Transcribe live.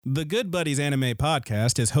The Good Buddies Anime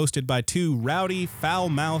Podcast is hosted by two rowdy,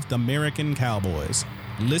 foul-mouthed American cowboys.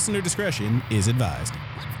 Listener discretion is advised.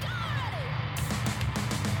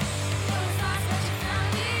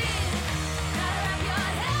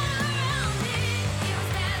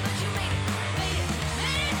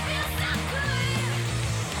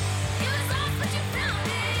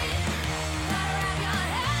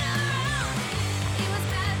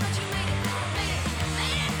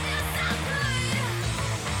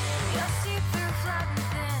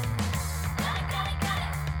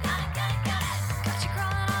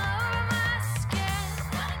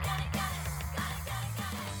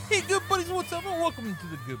 What's up, and welcome to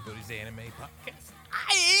the Good Buddies Anime Podcast.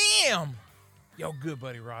 I am your good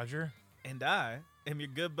buddy Roger, and I am your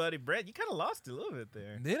good buddy Brett. You kind of lost it a little bit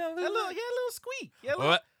there. Did I lose? You had a little squeak.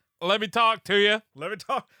 Let me talk to you. Let me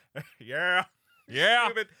talk. Yeah.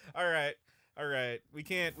 Stupid. All right. We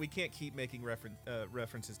can't keep making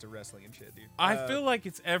references to wrestling and shit, dude. I feel like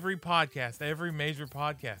it's every podcast, every major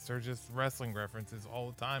podcast, are just wrestling references all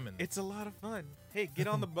the time, and it's a lot of fun. Hey, get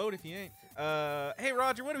on the boat if you ain't. Hey,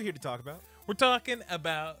 Roger, what are we here to talk about? We're talking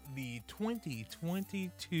about the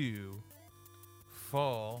 2022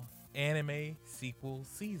 fall anime sequel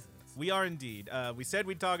seasons. We are indeed. We said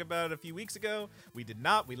we'd talk about it a few weeks ago. We did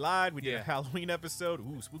not. We lied. We did a Halloween episode.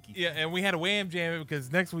 Ooh, spooky. Yeah, and we had a wham jam it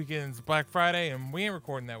because next weekend's Black Friday, and we ain't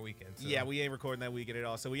recording that weekend. So. Yeah, we ain't recording that weekend at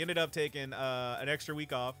all. So we ended up taking an extra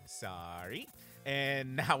week off. Sorry.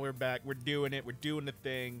 And now we're back. We're doing it. We're doing the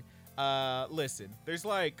thing. Listen, there's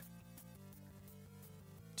like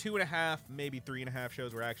 2.5, maybe 3.5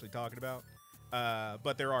 shows we're actually talking about.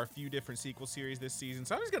 But there are a few different sequel series this season.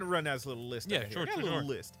 So I'm just going to run down this little list. Yeah, sure. Little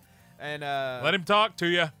list. And let him talk to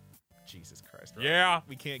you. Jesus Christ. Right? Yeah.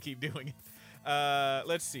 We can't keep doing it.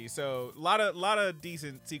 Let's see. So a lot of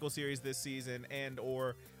decent sequel series this season, and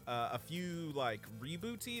or a few like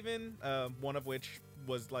reboots even. One of which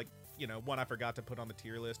was like, one I forgot to put on the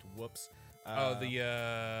tier list. Whoops. Whatever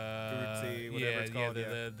it's called.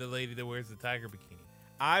 The lady that wears the tiger bikini.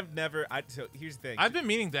 So here's the thing. I've been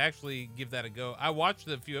meaning to actually give that a go. I watched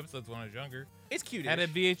a few episodes when I was younger. It's cute-ish. Had a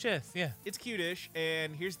VHS, yeah. It's cute-ish,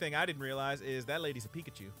 and here's the thing I didn't realize is that lady's a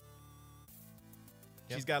Pikachu. Yep.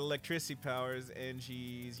 She's got electricity powers, and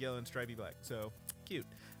she's yellow and stripy black. So, cute.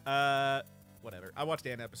 Whatever. I watched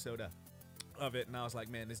an episode of it, and I was like,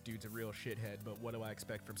 man, this dude's a real shithead, but what do I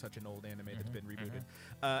expect from such an old anime that's been rebooted?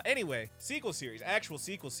 Anyway, actual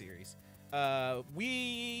sequel series.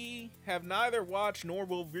 We have neither watched nor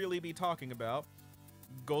will really be talking about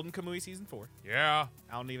Golden Kamuy Season 4. Yeah.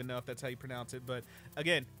 I don't even know if that's how you pronounce it, but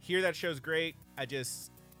again, that show's great. I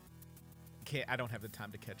just can't. I don't have the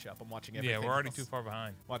time to catch up. I'm watching everything else. Yeah, we're already too far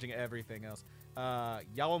behind. Watching everything else.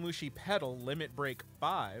 Yawamushi Pedal Limit Break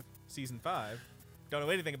 5, Season 5. Don't know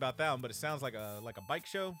anything about that one, but it sounds like a bike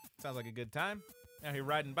show. Sounds like a good time. Out here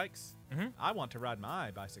riding bikes. I want to ride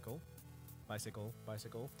my bicycle. Bicycle.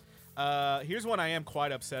 Here's one I am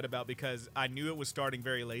quite upset about because I knew it was starting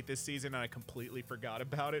very late this season and I completely forgot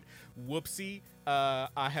about it. Whoopsie.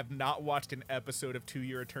 I have not watched an episode of 2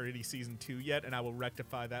 Year Eternity Season 2 yet, and I will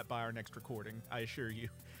rectify that by our next recording. I assure you.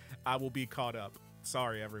 I will be caught up.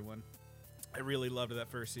 Sorry, everyone. I really loved that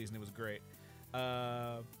first season. It was great.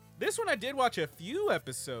 This one I did watch a few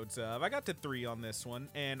episodes of. I got to 3 on this one,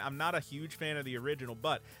 and I'm not a huge fan of the original,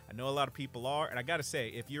 but I know a lot of people are, and I gotta say,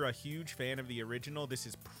 if you're a huge fan of the original, this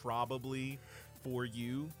is probably, for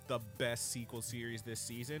you, the best sequel series this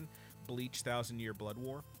season, Bleach 1,000 Year Blood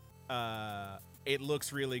War. It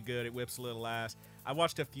looks really good. It whips a little ass. I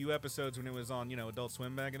watched a few episodes when it was on, Adult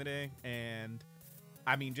Swim back in the day, and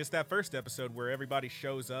I mean, just that first episode where everybody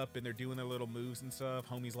shows up and they're doing their little moves and stuff,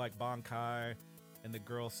 homies like Bankai, and the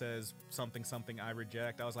girl says something I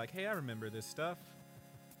reject. I was like, hey, I remember this stuff.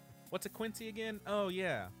 What's a Quincy again? Oh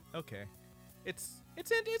yeah, okay. It's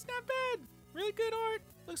not bad. Really good art.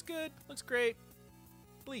 Looks good. Looks great.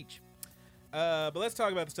 Bleach. But let's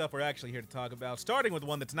talk about the stuff we're actually here to talk about. Starting with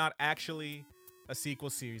one that's not actually a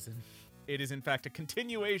sequel season. It is in fact a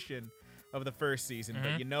continuation of the first season.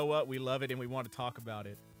 But you know what? We love it and we want to talk about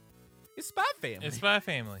it. It's Spy Family. It's Spy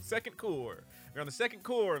Family. Second core. We're on the second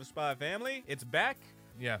core of Spy Family. It's back.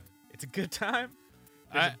 Yeah. It's a good time.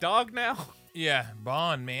 There's a dog now. Yeah,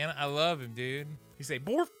 Bond, man. I love him, dude. He say,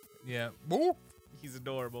 Borf. Yeah, Borf. He's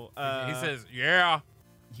adorable. He says, yeah.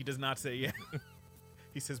 He does not say yeah.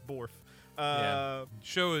 He says Borf.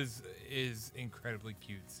 Show is incredibly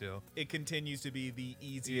cute still. It continues to be the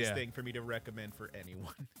easiest thing for me to recommend for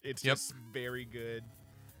anyone. It's just very good.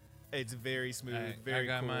 It's very smooth, very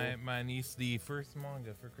cool. I got my niece the first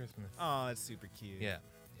manga for Christmas. Oh, that's super cute. Yeah,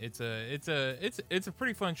 it's a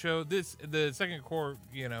pretty fun show. The second core,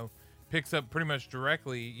 picks up pretty much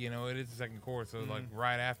directly. You know, it is the second core, so like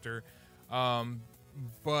right after.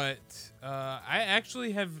 But I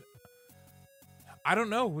actually have. I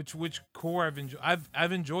don't know which core I've enjoyed.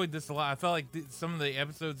 I've enjoyed this a lot. I felt like some of the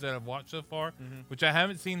episodes that I've watched so far, which I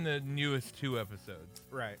haven't seen the newest 2 episodes.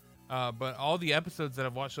 Right. But all the episodes that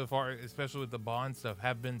I've watched so far, especially with the Bond stuff,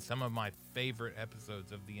 have been some of my favorite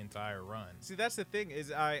episodes of the entire run. See, that's the thing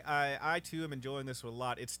is I too am enjoying this a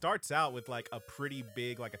lot. It starts out with like a pretty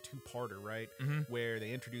big, like a 2-parter, right? Where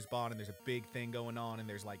they introduce Bond and there's a big thing going on and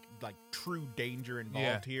there's like true danger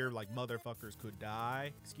involved here. Like motherfuckers could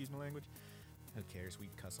die. Excuse my language. Who cares? We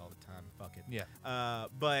cuss all the time. Fuck it. Yeah.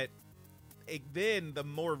 But then the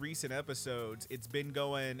more recent episodes, it's been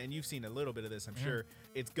going, and you've seen a little bit of this, I'm sure.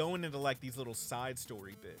 It's going into like these little side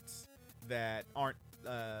story bits that aren't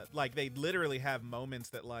like they literally have moments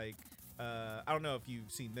that like I don't know if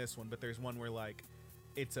you've seen this one, but there's one where like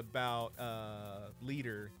it's about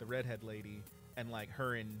Leader, the redhead lady, and like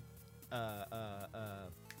her and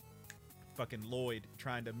fucking Lloyd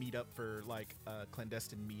trying to meet up for like a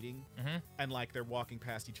clandestine meeting, and like they're walking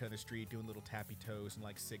past each other's street doing little tappy toes and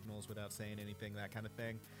like signals without saying anything, that kind of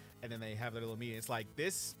thing, and then they have their little meeting. It's like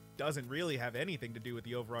this doesn't really have anything to do with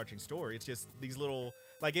the overarching story. It's just these little,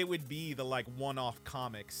 like, it would be the like one-off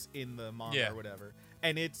comics in the manga or whatever,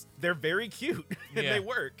 and they're very cute and they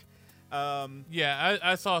work.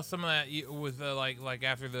 I saw some of that with like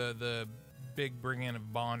after the big bring in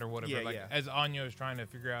of Bond or whatever, as Anya was trying to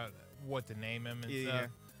figure out what to name him and stuff.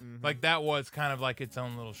 Like that was kind of like its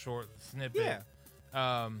own little short snippet.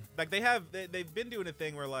 Like they've been doing a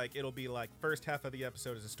thing where like it'll be like first half of the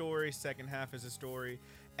episode is a story, second half is a story,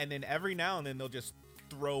 and then every now and then they'll just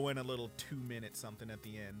throw in a little 2-minute something at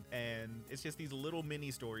the end, and it's just these little mini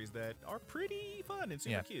stories that are pretty fun and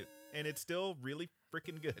super cute, and it's still really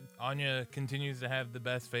freaking good. Anya continues to have the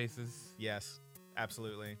best faces. Yes,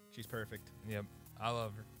 absolutely, she's perfect. Yep, I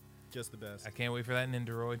love her. Just the best. I can't wait for that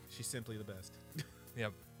Nindoroid. She's simply the best.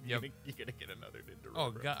 Yep. You're gonna get another Nindoroid.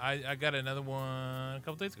 Oh, God, I got another one a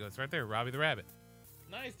couple days ago. It's right there, Robbie the Rabbit.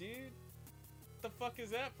 Nice, dude. What the fuck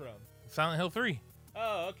is that from? Silent Hill 3.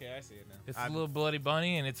 Oh, okay, I see it now. It's a little bloody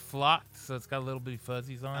bunny, and it's flocked, so it's got little bitty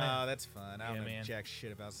fuzzies on it. Oh, that's fun. I don't know jack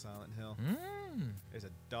shit about Silent Hill. There's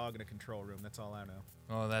a dog in a control room. That's all I know.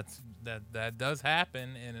 Oh, that does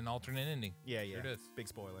happen in an alternate ending. Yeah. Sure does. Big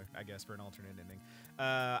spoiler, I guess, for an alternate ending.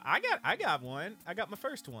 I got one. I got my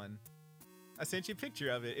first one. I sent you a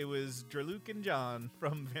picture of it. It was Draluk and John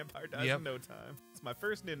from Vampire Dies in No Time. It's my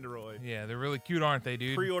first Nindoroid. Yeah, they're really cute, aren't they,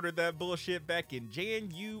 dude? Pre-ordered that bullshit back in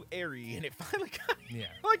January, and it finally got here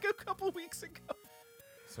like a couple weeks ago.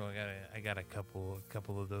 So I got a couple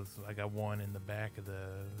of those. I got one in the back of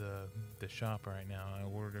the shop right now. I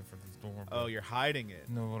ordered it from the store. Oh, you're hiding it.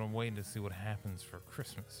 No, but I'm waiting to see what happens for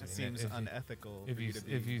Christmas. It seems unethical. If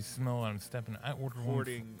you smell what I'm stepping, I ordered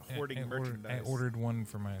hoarding merchandise. I ordered one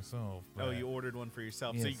for myself. Oh, you ordered one for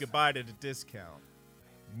yourself, so you could buy it at a discount.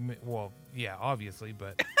 Well, yeah, obviously,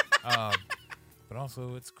 but but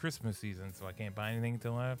also it's Christmas season, so I can't buy anything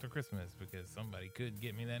until after Christmas because somebody could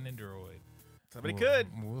get me that Nindoroid. Somebody could.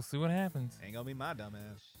 We'll see what happens. Ain't gonna be my dumb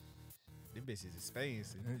ass. Them bitches is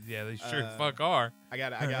fancy. Yeah, they sure fuck are.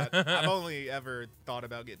 I've only ever thought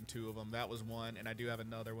about getting 2 of them. That was one, and I do have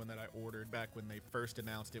another one that I ordered back when they first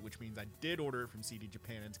announced it, which means I did order it from CD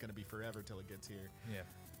Japan, and it's gonna be forever till it gets here. Yeah.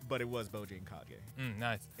 But it was Bojang Kage.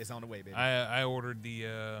 Nice. It's on the way, baby. I ordered the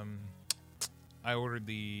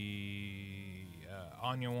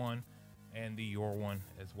Anya one and the Yor one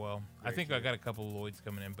as well. I think I got a couple of Lloyds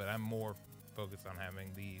coming in, but I'm more focused on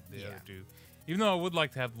having the other 2. Even though I would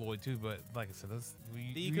like to have Lloyd too, but like I said,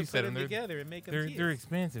 you can put them together and make them cute. They're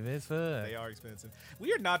expensive as fuck. They are expensive.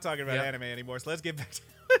 We are not talking about anime anymore, so let's get back to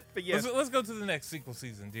it. But yes, let's go to the next sequel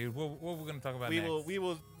season, dude. What we're gonna talk about next? We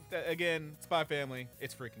will again, Spy Family.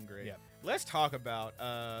 It's freaking great. Yeah. Let's talk about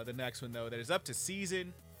the next one though. That is up to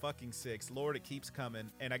season fucking 6. Lord, it keeps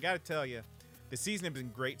coming, and I gotta tell you, the season has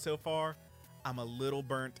been great so far. I'm a little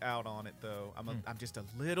burnt out on it though. I'm just a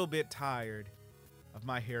little bit tired of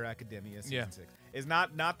My Hero Academia season 6. It's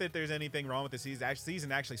not that there's anything wrong with the season.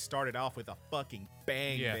 Season actually started off with a fucking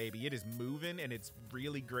bang, baby. It is moving and it's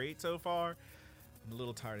really great so far. I'm a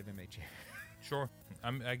little tired of MHA. Sure,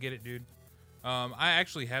 I get it, dude. I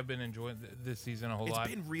actually have been enjoying this season a whole lot.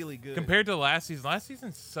 It's been really good compared to last season. Last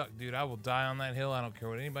season sucked, dude. I will die on that hill. I don't care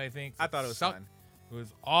what anybody thinks. I thought it was fun. It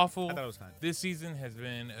was awful. I thought it was fun. This season has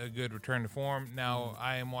been a good return to form. Now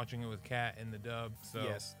I am watching it with Kat in the dub, so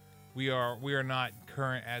yes. We are not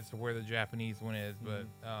current as to where the Japanese one is, but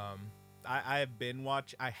I had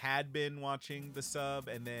been watching the sub,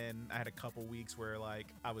 and then I had a couple weeks where like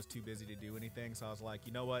I was too busy to do anything, so I was like,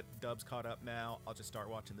 you know what, dub's caught up now, I'll just start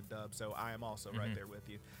watching the dub. So I am also right there with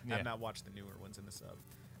you. Yeah. I've not watched the newer ones in the sub,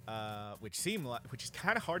 which is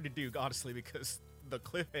kind of hard to do, honestly, because the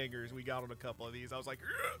cliffhangers we got on a couple of these, I was like,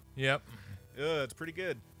 Yep. it's pretty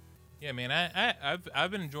good. Yeah, man, I've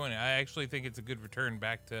been enjoying it. I actually think it's a good return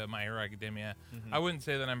back to My Hero Academia. I wouldn't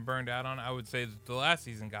say that I'm burned out on it. I would say that the last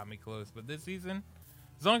season got me close, but this season,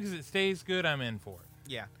 as long as it stays good, I'm in for it.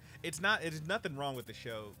 Yeah, it is nothing wrong with the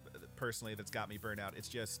show personally that's got me burned out. It's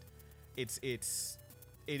just, it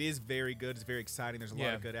is very good. It's very exciting. There's a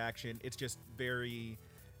lot of good action. It's just very,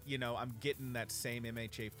 I'm getting that same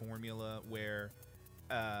MHA formula where.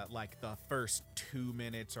 Like the first 2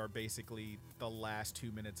 minutes are basically the last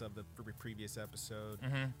 2 minutes of the previous episode,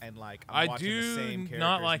 and like I'm watching the same characters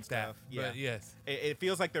not like and stuff. that, but yes, it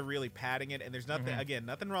feels like they're really padding it, and there's nothing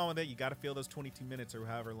nothing wrong with it. You got to feel those 22 minutes or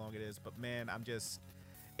however long it is, but man, I'm just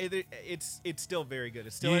it's still very good.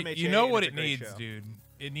 It's still MHA. You know what it needs, show. dude?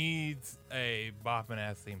 It needs a bopping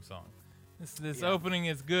ass theme song. This opening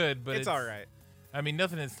is good, but it's all right. I mean,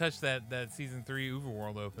 nothing has touched that season 3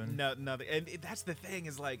 Overworld open. No, nothing. And that's the thing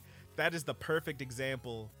is like that is the perfect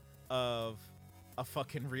example of a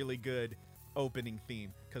fucking really good opening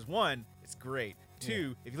theme. Because one, it's great.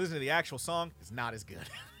 Two, if you listen to the actual song, it's not as good.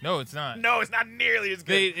 No, it's not. No, it's not nearly as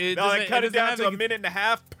good. They cut it down to a minute and a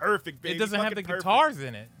half. Perfect, baby. It doesn't have the perfect. guitars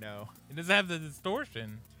in it. No. It doesn't have the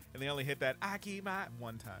distortion. And they only hit that I keep my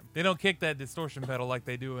one time. They don't kick that distortion pedal like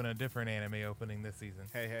they do in a different anime opening this season.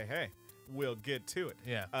 Hey. We'll get to it.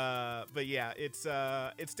 Yeah. But yeah, it's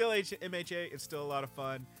still MHA. It's still a lot of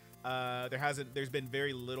fun. There's been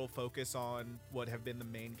very little focus on what have been the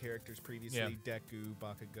main characters previously. Deku,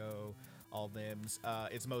 Bakugo, all thems.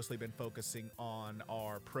 It's mostly been focusing on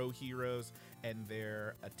our pro heroes and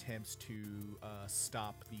their attempts to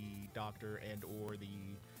stop the Doctor and or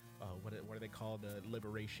the what are they called? The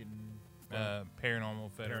Liberation. Paranormal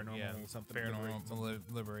something. Paranormal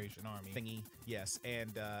Liberation Army thingy. Yes,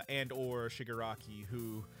 and or Shigaraki, who,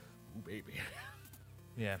 ooh, baby.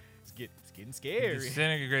 Yeah. It's getting scary. He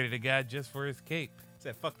disintegrated a guy just for his cape.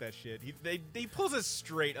 Said fuck that shit. He pulls us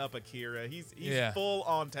straight up Akira. He's full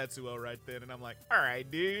on Tetsuo right then, and I'm like, all right,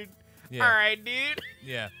 dude. Yeah. All right, dude.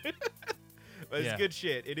 Yeah. But it's good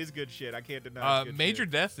shit. It is good shit. I can't deny. It's good major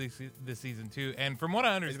shit. deaths this season too, and from what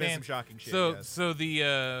I understand, There's been some shocking shit. So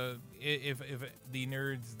the if the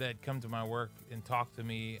nerds that come to my work and talk to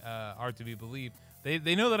me are to be believed,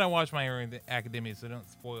 they know that I watch My Hero Academia, so don't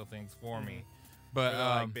spoil things for me. But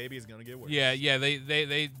like, baby is gonna get worse. Yeah.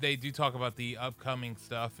 They do talk about the upcoming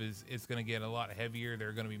stuff. It's gonna get a lot heavier. There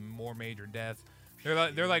are gonna be more major deaths.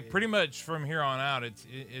 They're like pretty much from here on out.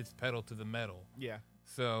 It's pedal to the metal. Yeah.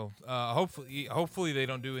 So hopefully they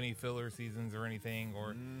don't do any filler seasons or anything,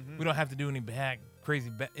 or we don't have to do any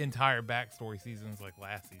crazy entire backstory seasons like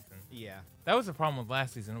last season. Yeah, that was the problem with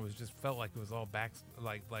last season. It was just felt like it was all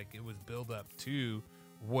like it was build up to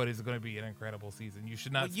what is going to be an incredible season. You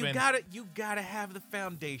should not. Well, you gotta have the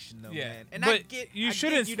foundation though, man. And but you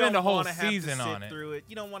shouldn't spend a whole season on it. Through it.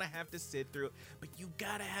 You don't want to have to sit through it, but you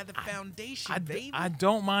gotta have the foundation, baby. I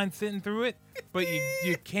don't mind sitting through it, but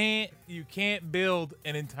you can't build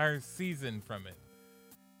an entire season from it.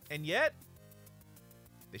 And yet,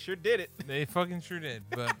 they sure did it. They fucking sure did.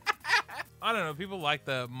 But I don't know. People like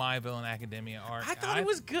the My Villain Academia arc. I thought it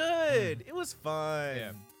was good. It was fun.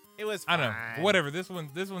 Yeah. It was fine. I don't know. Whatever. This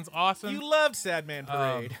one's awesome. You loved Sad Man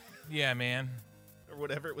Parade. Yeah, man. Or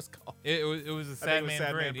whatever it was called. It was a Sad Man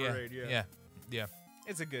Parade. Yeah.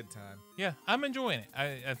 It's a good time. Yeah, I'm enjoying it.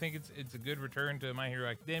 I think it's a good return to My Hero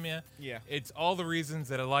Academia. Yeah. It's all the reasons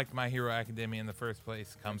that I liked My Hero Academia in the first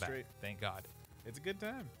place come back. Straight. Thank God. It's a good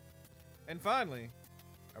time. And finally,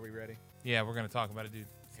 are we ready? Yeah, we're going to talk about it, dude.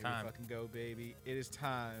 It's time. We fucking go, baby. It is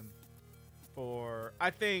time for,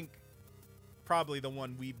 I think, probably the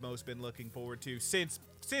one we've most been looking forward to since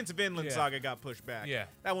Vinland Saga got pushed back. Yeah.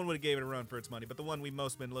 That one would have gave it a run for its money, but the one we've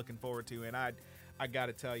most been looking forward to, and I got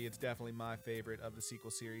to tell you, it's definitely my favorite of the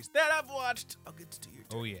sequel series that I've watched. I'll get to your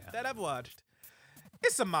turn. Oh, yeah. That I've watched.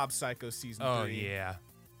 It's a Mob Psycho season 3. Oh, yeah.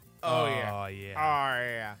 Oh, yeah. Oh, yeah. Oh,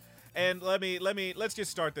 yeah. And let's just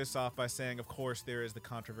start this off by saying, of course, there is the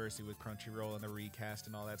controversy with Crunchyroll and the recast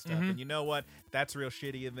and all that stuff. And you know what? That's real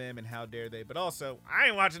shitty of them, and how dare they? But also, I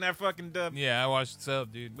ain't watching that fucking dub. Yeah, I watched the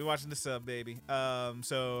sub, dude. We watching the sub, baby.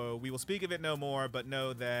 So we will speak of it no more, but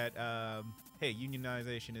know that, hey,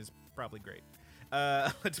 unionization is probably great.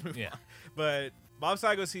 Let's move on. But Mob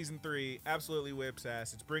Psycho Season 3 absolutely whips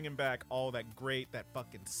ass. It's bringing back all that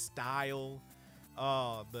fucking style.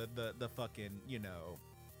 Oh, the fucking,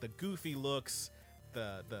 the goofy looks,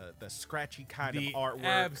 the scratchy kind The of artwork.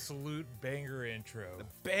 absolute banger intro.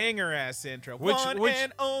 Banger ass intro. Which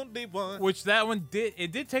and only one. Which that one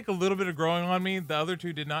did take a little bit of growing on me. The other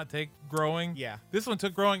two did not take growing. Yeah. This one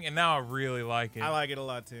took growing, and now I really like it. I like it a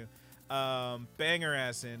lot too. Banger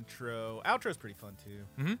ass intro. Outro's pretty fun too.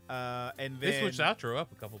 Mhm. And then They switched the outro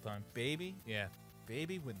up a couple times. baby, Yeah.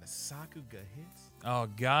 when the Sakuga hits. Oh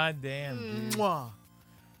goddamn, dude. Mwah.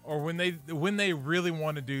 Or when they really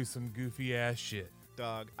want to do some goofy ass shit.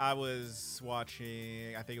 Dog, I was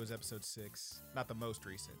watching, I think it was episode 6, not the most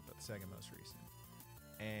recent, but the second most recent.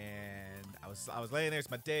 And I was laying there, it's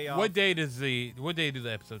my day off. What day do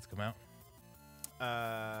the episodes come out?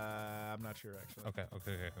 I'm not sure actually. Okay.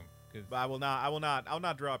 Good. But I will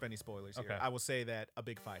not drop any spoilers here. Okay. I will say that a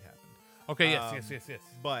big fight happened. Okay. Yes.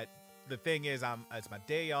 But the thing is, it's my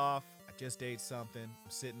day off. I just ate something. I'm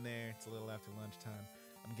sitting there. It's a little after lunchtime.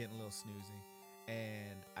 I'm getting a little snoozy,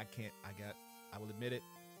 and I will admit it.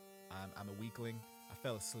 I'm a weakling. I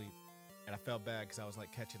fell asleep, and I felt bad because I was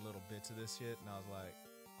like catching little bits of this shit, and I was like,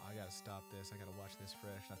 oh, I gotta stop this. I gotta watch this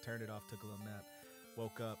fresh. And I turned it off, took a little nap,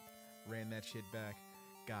 woke up, ran that shit back.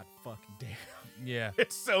 God fucking damn, Yeah.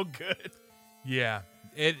 it's so good. Yeah.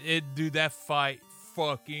 Dude, that fight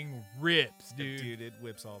fucking rips, dude. It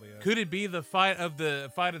whips all the. Could it be the fight of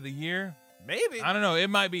the year? Maybe. I don't know. It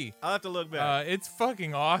might be. I'll have to look back. It's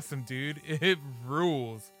fucking awesome, dude. It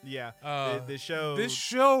rules. Yeah. The show. This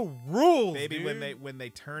show rules, Baby, dude. when they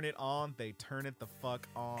turn it on, they turn it the fuck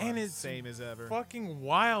on. And it's same as ever. Fucking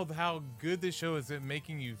wild how good this show is at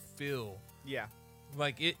making you feel. Yeah.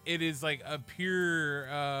 Like it is like a pure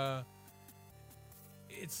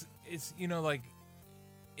it's like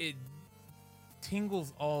it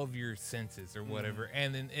tingles all of your senses or whatever,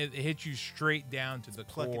 and then it hits you straight down to the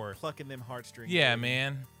core. Plucking them heartstrings. Yeah, baby.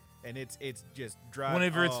 man. And it's just driving.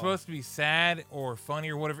 Whenever it's supposed to be sad or funny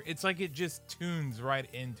or whatever, it's like it just tunes right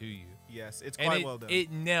into you. Yes, it's And quite well done.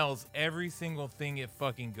 It nails every single thing it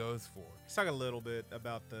fucking goes for. Let's talk a little bit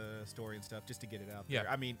about the story and stuff just to get it out there.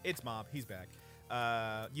 Yeah. I mean, it's Mob. He's back.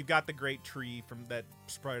 You've got the great tree from that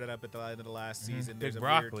sprouted up at the end of the last season. Big There's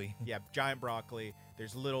broccoli. Giant broccoli.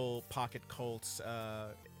 There's little pocket cults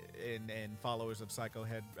and followers of Psycho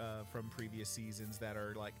Head from previous seasons that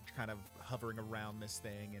are like kind of hovering around this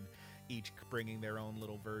thing and each bringing their own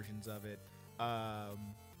little versions of it.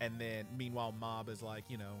 And then meanwhile, Mob is like,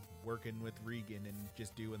 working with Regan and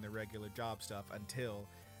just doing the regular job stuff until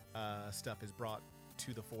stuff is brought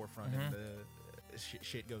to the forefront and the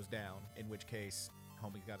shit goes down, in which case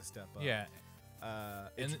homie's got to step up. Yeah.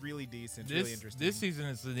 It's And really decent, This, really interesting. This season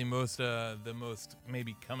is the most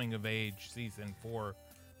maybe coming of age season for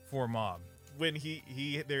Mob. When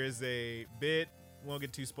there is a bit, won't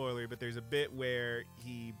get too spoilery, but there's a bit where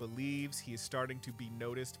he believes he is starting to be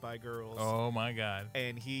noticed by girls. Oh my god.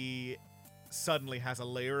 And he suddenly has a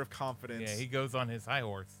layer of confidence. Yeah, he goes on his high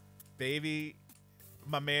horse. Baby,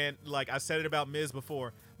 my man, like I said it about Miz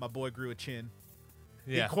before, my boy grew a chin.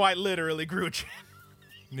 Yeah. He quite literally grew a chin.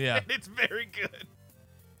 Yeah. And it's very good.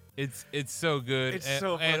 It's so good. It's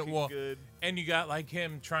so fucking good. And you got like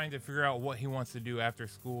him trying to figure out what he wants to do after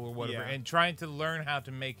school or whatever, Yeah. and trying to learn how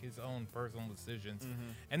to make his own personal decisions. Mm-hmm.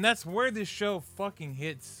 And that's where this show fucking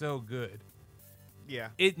hits so good. Yeah.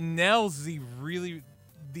 It nails the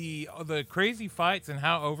crazy fights and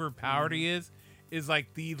how overpowered he is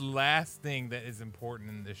like the last thing that is important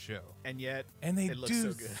in this show. And yet, And they it looks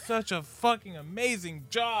do so good. such a fucking amazing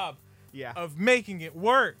job Yeah. of making it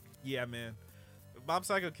work. Yeah, man. Mob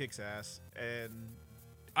Psycho kicks ass, and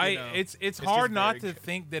It's hard just not very to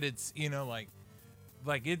think that it's like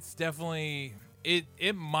it's definitely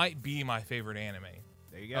it might be my favorite anime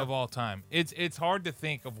there you go. of all time. It's hard to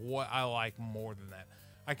think of what I like more than that.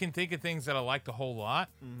 I can think of things that I liked a whole lot.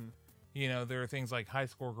 Mm-hmm. There are things like High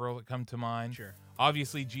Score Girl that come to mind. Sure.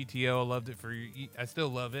 Obviously GTO, I loved it I still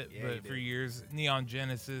love it, Yeah, but you for did. years. Neon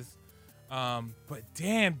Genesis. But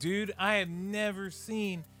damn, dude, I have never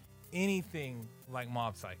seen anything like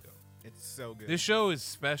Mob Psycho. It's so good. This show is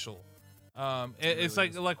special. It's really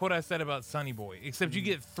is. like what I said about Sunny Boy, except you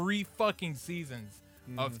get 3 fucking seasons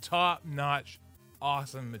of Mm-hmm. top-notch,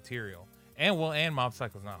 awesome material. And Mob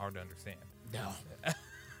Psycho's not hard to understand. No.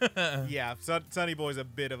 Yeah, Sunny Boy's a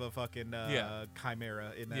bit of a fucking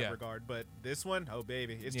chimera in that Yeah. regard, but this one, oh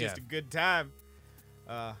baby, it's Yeah. just a good time.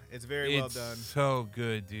 It's very well It's done. so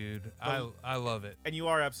good, dude. I love it. And you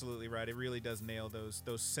are absolutely right. It really does nail those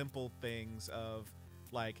simple things of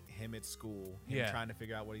like him at school, him Yeah. trying to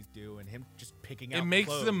figure out what he's doing, him just picking out It makes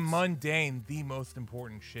clothes. the mundane the most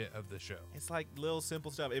important shit of the show. It's like little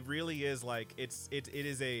simple stuff. It really is like it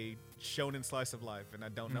is a shonen slice of life, and I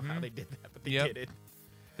don't know how they did that, but they Yep. did it.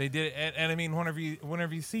 They did it, and I mean, whenever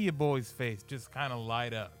you see your boy's face just kind of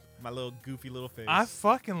light up. My little goofy little face. I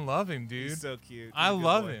fucking love him, dude. He's so cute. He's I a good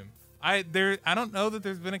love boy. him. I don't know that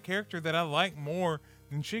there's been a character that I like more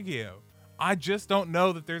than Shigeo. I just don't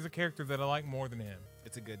know that there's a character that I like more than him.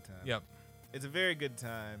 It's a good time. Yep. It's a very good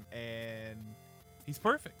time, and He's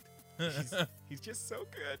perfect. he's just so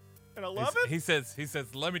good, and I love it. He says,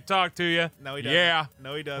 "Let me talk to you." No, he doesn't. Yeah.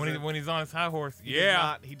 No, he doesn't. When he's on his high horse. He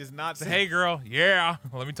Yeah. does not Say, say, "Hey, girl." Yeah.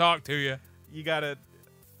 Let me talk to you. You gotta.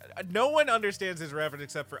 No one understands his reference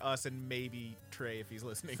except for us and maybe Trey if he's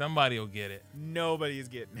listening. Somebody will get it. Nobody is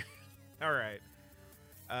getting it. All right.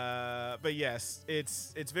 But yes,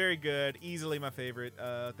 it's very good. Easily my favorite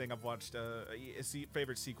thing I've watched.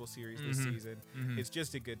 Favorite sequel series this season. It's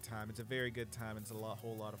just a good time. It's a very good time. It's a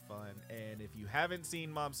whole lot of fun. And if you haven't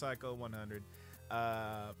seen Mob Psycho 100,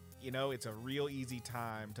 it's a real easy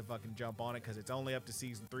time to fucking jump on it because it's only up to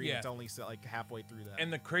season 3. Yeah. And it's only like halfway through that.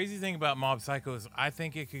 And the crazy thing about Mob Psycho is I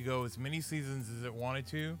think it could go as many seasons as it wanted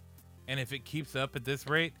to, and if it keeps up at this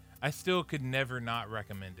rate, I still could never not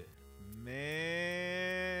recommend it.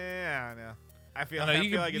 Man, I don't know. I feel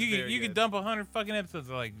you could, like it's you, very could, you good. could dump 100 fucking episodes.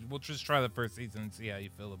 Like, we'll just try the first season and see how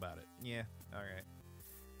you feel about it. Yeah. All right.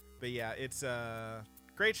 But yeah, it's a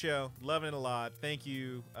great show. Loving it a lot. Thank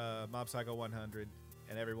you, Mob Psycho 100,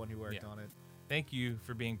 and everyone who worked on it. Thank you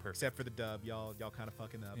for being perfect. Except for the dub, y'all kind of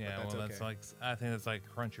fucking up. Yeah, but that's well, okay. that's like I think that's like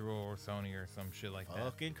Crunchyroll or Sony or some shit like that.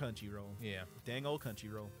 Fucking Crunchyroll. Yeah. Dang old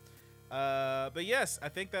Crunchyroll. But yes, I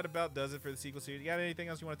think that about does it for the sequel series. You got anything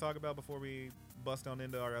else you want to talk about before we bust on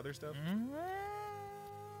into our other stuff?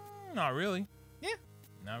 Not really. Yeah.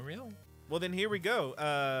 Not really. Well, then here we go.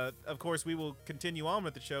 Of course, we will continue on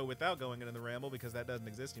with the show without going into the ramble because that doesn't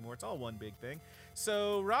exist anymore. It's all one big thing.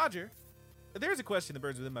 So, Roger, there's a question that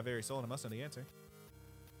burns within my very soul, and I must know the answer.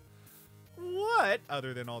 What,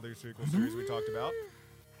 other than all the sequel series we talked about,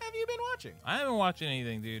 have you been watching? I haven't watched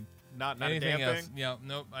anything, dude. Not Anything a damn else? thing? Yeah,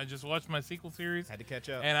 nope. I just watched my sequel series, Had to catch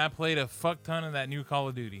up. and I played a fuck ton of that new Call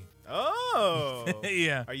of Duty. Oh!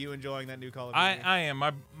 Yeah. Are you enjoying that new Call of Duty? I am.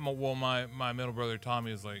 My middle brother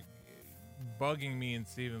Tommy is like bugging me and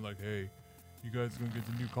Steven like, hey, you guys gonna get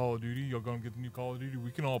the new Call of Duty? Y'all gonna get the new Call of Duty?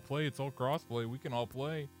 We can all play. It's all crossplay. We can all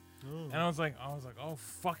play. And I was like, oh,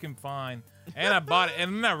 fucking fine. And I bought it,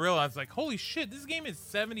 and then I realized, like, holy shit, this game is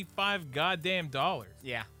 $75 goddamn dollars.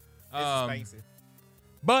 Yeah. It's expensive.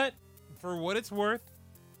 But for what it's worth,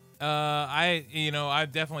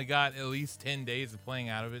 I've definitely got at least 10 days of playing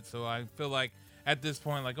out of it. So I feel like at this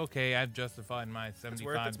point, like, okay, I've justified my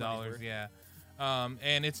 $75. Yeah.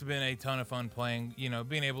 And it's been a ton of fun playing,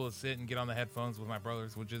 being able to sit and get on the headphones with my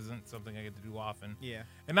brothers, which isn't something I get to do often. Yeah.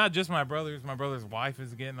 And not just my brother's wife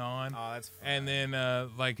is getting on. Oh, that's fun. And then,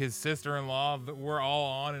 like, his sister-in-law, we're all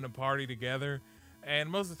on in a party together.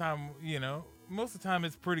 And most of the time,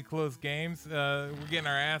 it's pretty close games. We're getting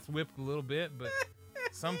our ass whipped a little bit, but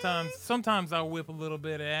sometimes I'll whip a little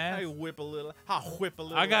bit of ass. I whip a little.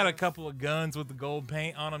 I got a couple of guns with the gold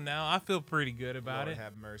paint on them now. I feel pretty good about Lord it.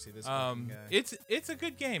 have mercy, this fucking guy. It's a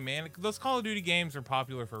good game, man. Those Call of Duty games are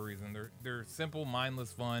popular for a reason. They're simple,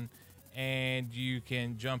 mindless fun, and you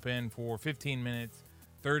can jump in for 15 minutes,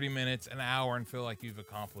 30 minutes, an hour, and feel like you've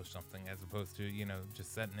accomplished something, as opposed to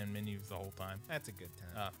just setting in menus the whole time. That's a good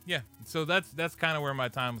time. Yeah. So that's kind of where my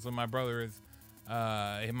time was. So my brother is,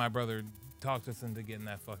 my brother talked us into getting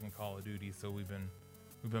that fucking Call of Duty. So we've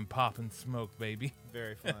been popping smoke, baby.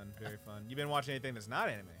 Very fun, very fun. You been watching anything that's not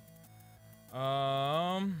anime?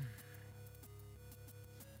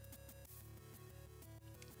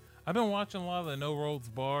 I've been watching a lot of the No Roads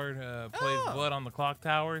Barred plays Blood on the Clock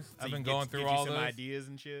Towers. So I've been going through all some those ideas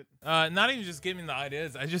and shit. Not even just giving the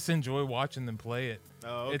ideas. I just enjoy watching them play it.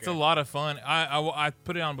 Oh, okay. It's a lot of fun. I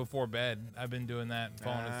put it on before bed. I've been doing that,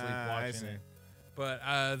 falling asleep watching it.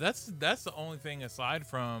 But that's the only thing aside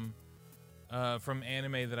from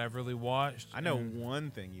anime that I've really watched. I know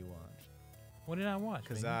one thing you watched. What did I watch?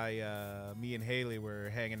 Because me and Haley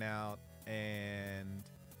were hanging out and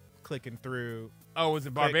clicking through. Oh, was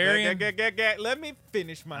it Barbarian? Let me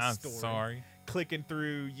finish my I'm story. sorry. Clicking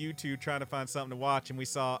through YouTube trying to find something to watch, and we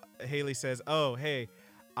saw Haley says, "Oh, hey,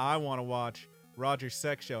 I want to watch Roger's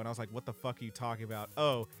Sex Show," and I was like, "What the fuck are you talking about?"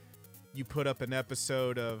 Oh, you put up an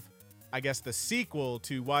episode of, I guess, the sequel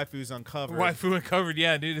to Waifus Uncovered. Waifu Uncovered,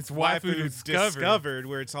 yeah, dude. It's Waifu Discovered,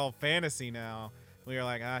 where it's all fantasy now. We were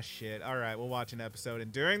like, shit. All right, we'll watch an episode.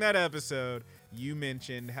 And during that episode, you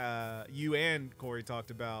mentioned, you and Corey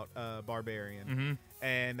talked about Barbarian. Mm-hmm.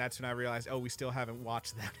 And that's when I realized, we still haven't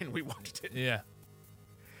watched that. And we watched it. Yeah.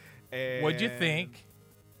 And What'd you think?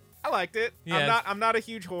 I liked it. Yeah, I'm not a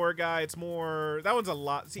huge horror guy. It's more, that one's a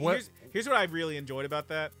lot. See, here's what I really enjoyed about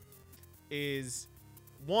that is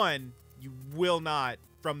one, you will not,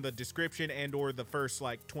 from the description and or the first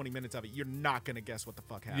like 20 minutes of it, you're not gonna guess what the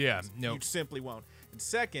fuck happens. Yeah, nope. You simply won't. And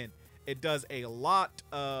second, it does a lot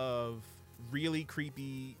of really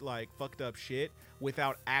creepy, like fucked up shit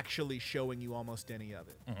without actually showing you almost any of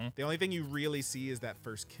it. The only thing you really see is that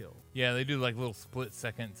first kill. Yeah, they do like little split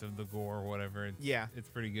seconds of the gore or whatever. It's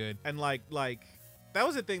pretty good. And like that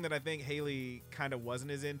was the thing that I think Haley kind of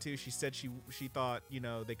wasn't as into. She said she thought, you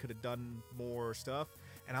know, they could have done more stuff.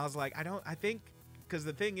 And I was like, I think, because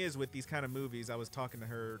the thing is with these kind of movies, I was talking to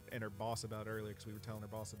her and her boss about earlier because we were telling her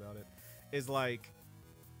boss about it, is like,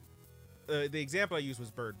 the example I used was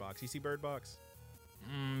Bird Box. You see Bird Box?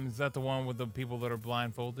 Is that the one with the people that are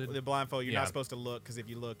blindfolded? With the blindfold, you're not supposed to look, because if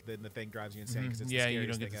you look, then the thing drives you insane because it's the you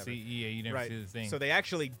scariest don't get thing to ever. see. Yeah, you never see the thing. So they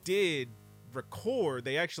actually did record.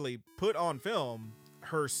 They actually put on film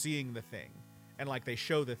her seeing the thing, and like they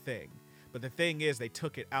show the thing. But the thing is, they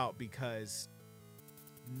took it out because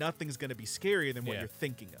nothing's gonna be scarier than what you're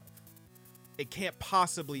thinking of. It can't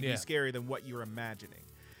possibly be scarier than what you're imagining.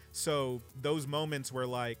 So those moments where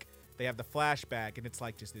like they have the flashback and it's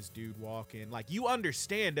like just this dude walking, like you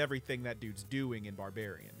understand everything that dude's doing in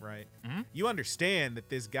Barbarian, right? You understand that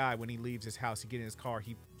this guy, when he leaves his house, he gets in his car,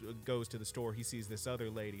 he goes to the store, he sees this other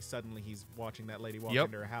lady, suddenly he's watching that lady walk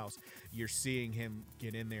into her house. You're seeing him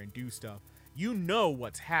get in there and do stuff. You know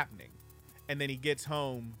what's happening. And then he gets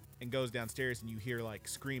home and goes downstairs and you hear like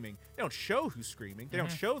screaming. They don't show who's screaming. They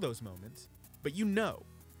don't show those moments, but you know.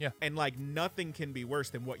 Yeah. And like nothing can be worse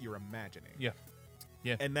than what you're imagining. Yeah.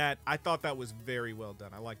 Yeah. And that, I thought that was very well done.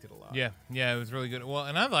 I liked it a lot. Yeah, it was really good. Well,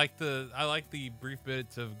 and I liked the brief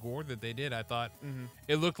bits of gore that they did. I thought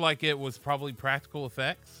it looked like it was probably practical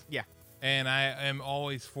effects. Yeah. And I am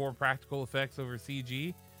always for practical effects over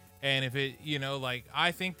CG. And if it, you know, like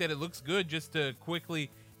I think that it looks good just to quickly,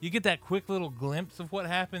 you get that quick little glimpse of what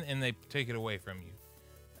happened and they take it away from you.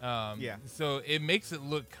 So it makes it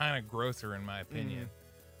look kind of grosser in my opinion.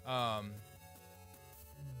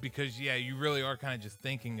 Because you really are kind of just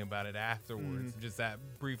thinking about it afterwards, just that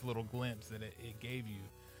brief little glimpse that it gave you,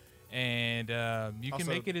 and you can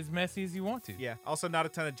make it as messy as you want to. Yeah. Also, not a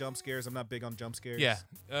ton of jump scares. I'm not big on jump scares. Yeah.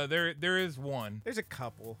 There is one. There's a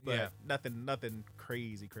couple, but nothing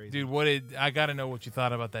crazy. Dude, I gotta know what you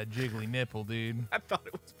thought about that jiggly nipple, dude. I thought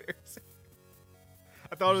it was very silly.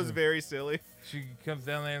 I thought it was very silly. She comes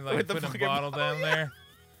down there and like With the putting a fucking bottle down there.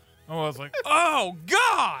 I was like, oh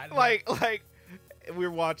God! Like we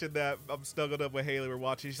were watching that. I'm snuggled up with Haley. We're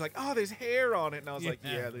watching. She's like, "Oh, there's hair on it," and I was like,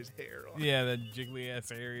 "Yeah, there's hair on it." Yeah, that jiggly ass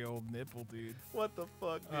hairy old nipple, dude. What the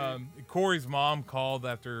fuck, dude? Corey's mom called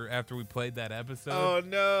after we played that episode. Oh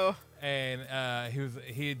no! And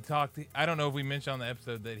he had talked. I don't know if we mentioned on the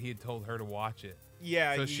episode that he had told her to watch it.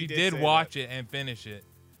 Yeah, so she did watch it and finish it.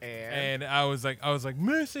 And I was like,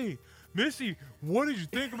 Missy, what did you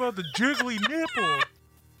think about the jiggly nipple?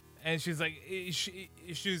 And she's like, she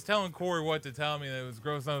was telling Corey what to tell me that it was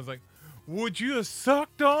gross. And I was like, would you have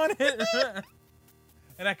sucked on it?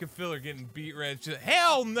 And I could feel her getting beat red. She's like,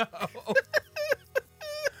 hell no.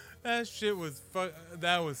 That shit was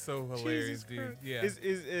that was so hilarious, dude. Yeah.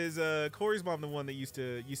 Is Corey's mom the one that you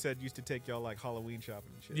said used to take y'all like Halloween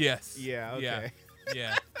shopping and shit? Yes. Yeah. Okay.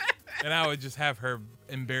 Yeah. And I would just have her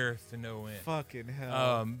embarrassed to no end. Fucking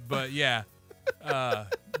hell. But yeah.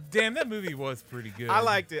 Damn, that movie was pretty good. I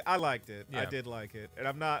liked it. Yeah. I did like it. And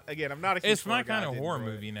I'm not a huge It's my kind of horror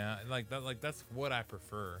movie now. Like that's what I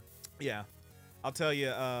prefer. Yeah. I'll tell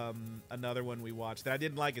you another one we watched that I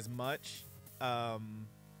didn't like as much.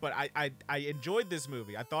 But I enjoyed this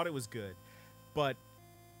movie. I thought it was good. But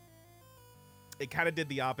it kind of did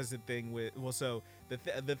the opposite thing with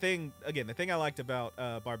the thing I liked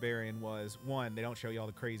about Barbarian was, one, they don't show you all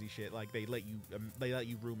the crazy shit. Like they let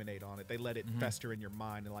you ruminate on it. They let it fester in your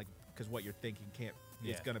mind, and like, because what you're thinking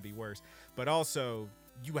it's gonna be worse. But also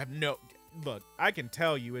you have look, I can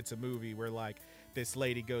tell you it's a movie where like this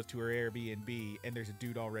lady goes to her Airbnb and there's a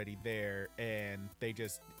dude already there, and they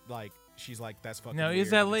just like, she's like, that's fucking now, weird, is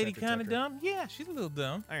that lady kind of dumb? Yeah, she's a little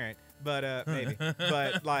dumb. All right, but maybe.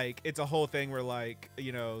 But like, it's a whole thing where like,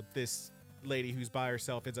 you know, this lady who's by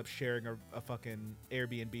herself ends up sharing a fucking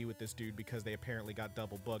Airbnb with this dude because they apparently got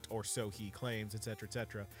double booked, or so he claims, etc.,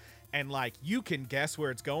 etc. And like, you can guess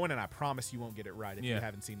where it's going, and I promise you won't get it right if you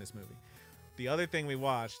haven't seen this movie. The other thing we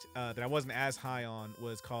watched that I wasn't as high on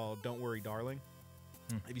was called Don't Worry, Darling.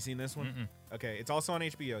 Have you seen this one? Mm-mm. Okay, it's also on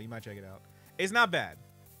HBO. You might check it out. It's not bad.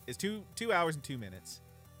 It's 2 hours and 2 minutes,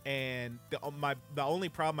 and the only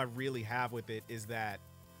problem I really have with it is that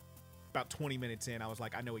about 20 minutes in, I was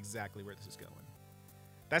like, I know exactly where this is going.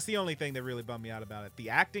 That's the only thing that really bummed me out about it. The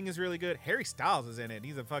acting is really good. Harry Styles is in it.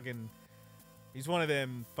 He's one of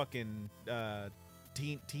them fucking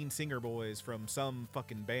teen singer boys from some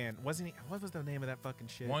fucking band. Wasn't he? What was the name of that fucking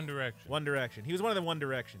shit? One Direction. One Direction. He was one of the One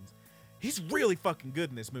Directions. He's really fucking good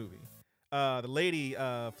in this movie. The lady,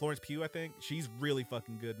 Florence Pugh, I think, she's really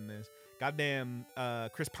fucking good in this. Goddamn,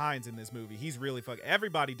 Chris Pine's in this movie. He's really fucking.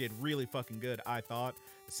 Everybody did really fucking good. I thought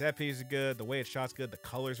the set pieces are good. The way it's shot's good. The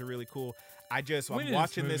colors are really cool. I'm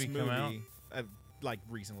watching this movie like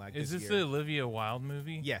recently. Like Is this year. the Olivia Wilde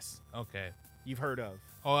movie? Yes. Okay. You've heard of.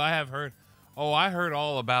 Oh, I have heard. Oh, I heard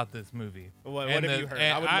all about this movie. What have you heard?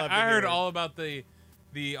 I would love to I heard hear. all about the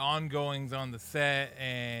ongoings on the set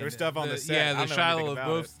and There's stuff on the set. Yeah, I the don't know anything Shia about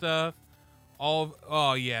LaBeouf it. stuff.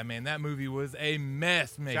 Oh yeah, man, that movie was a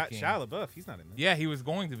mess making. Shia LaBeouf, he's not in this. Yeah, he was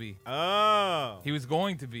going to be. Oh. He was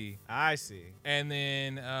going to be. I see. And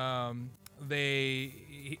then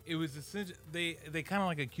it was essentially they kind of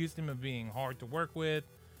like accused him of being hard to work with.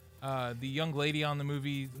 The young lady on the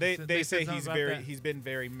movie. They said say something about that. he's been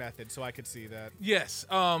very method, so I could see that. Yes.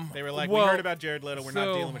 They were like, well, we heard about Jared Leto, we're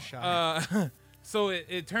not dealing with Shia. So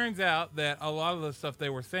it turns out that a lot of the stuff they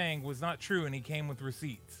were saying was not true, and he came with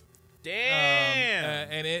receipts. Damn.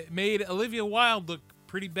 And it made Olivia Wilde look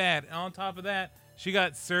pretty bad. And on top of that, she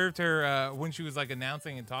got served her when she was like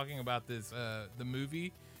announcing and talking about this the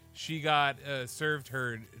movie. She got served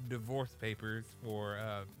her divorce papers for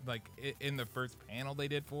like in the first panel they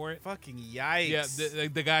did for it. Fucking yikes. Yeah,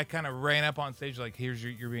 the guy kind of ran up on stage like, "Here's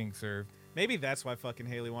you're being served." Maybe that's why fucking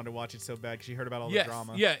Haley wanted to watch it so bad, because she heard about all the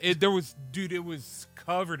drama. Yeah, it was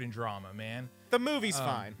covered in drama, man. The movie's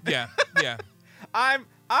fine. Yeah, yeah.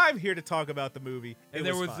 I'm here to talk about the movie. And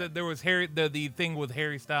It was fine. there was Harry the thing with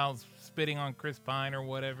Harry Styles spitting on Chris Pine or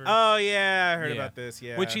whatever. Oh yeah, I heard about this.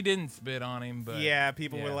 Yeah, Which he didn't spit on him, but yeah,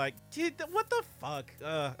 people were like, "Dude, what the fuck?"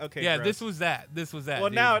 Okay. yeah, gross. this was that. Well,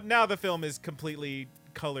 dude. now the film is completely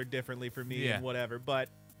colored differently for me Yeah. and whatever, but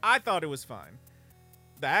I thought it was fine.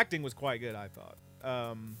 The acting was quite good, I thought.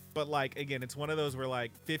 But like, again, it's one of those where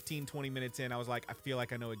like 15, 20 minutes in, I was like, I feel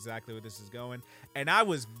like I know exactly where this is going. And I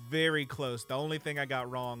was very close. The only thing I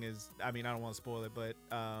got wrong is, I mean, I don't want to spoil it, but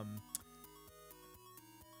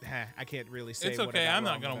I can't really say. It's what I okay. got I'm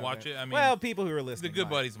not wrong gonna about watch that. it. I mean, well, people who are listening, the good might.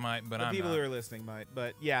 buddies might, but The I'm people not. who are listening might.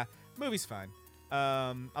 But yeah, movie's fine.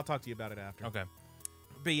 I'll talk to you about it after. Okay,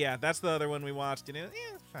 But yeah, that's the other one we watched, and it's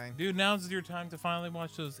fine. dude. Now's your time to finally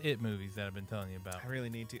watch those It movies that I've been telling you about. I really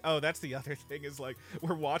need to. Oh, that's the other thing is like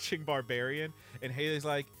we're watching Barbarian, and Haley's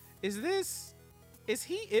like, "Is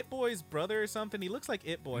he It Boy's brother or something? He looks like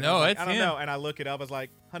It Boy." And No, I was like, it's I don't him. know. And I look it up. I was like,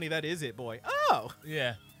 "Honey, that is It Boy." Oh,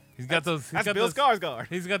 Yeah, he's got those. that's Bill Skarsgård.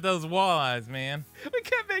 He's got those wall eyes, man. We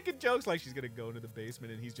kept making jokes like she's gonna go into the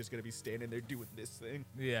basement and he's just gonna be standing there doing this thing,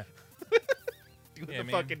 Yeah. doing Yeah, the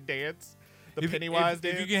man. fucking dance, the If- Pennywise if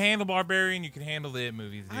dance. you can handle Barbarian, you can handle the It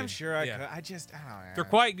movies, dude. I'm sure I Yeah. could. I just, I don't know. They're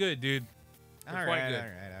quite good, dude. They're All quite right, good. all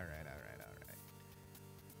right.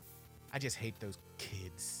 I just hate those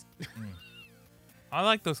kids. I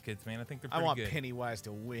like those kids, man. I think they're I pretty want good. Pennywise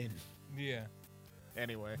to win. Yeah.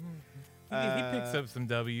 Anyway, He picks up some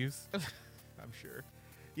W's. I'm sure.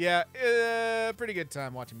 Yeah, pretty good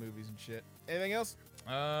time watching movies and shit. Anything else?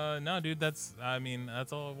 No, dude. That's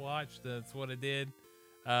all I watched. That's what I did.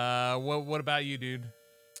 What about you, dude?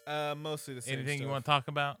 Mostly the same Anything stuff. you want to talk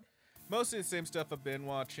about? Mostly the same stuff I've been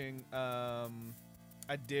watching. I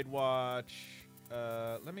did watch.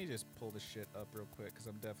 Let me just pull this shit up real quick because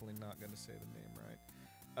I'm definitely not going to say the name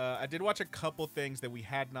right. I did watch a couple things that we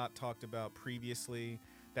had not talked about previously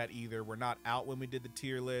that either were not out when we did the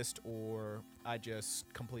tier list or I just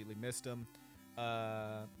completely missed them.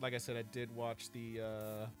 Like I said, I did watch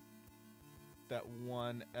that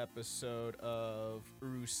one episode of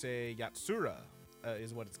Urusei Yatsura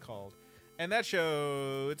is what it's called. And that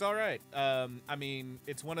show, it's all right. I mean,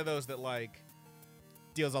 it's one of those that like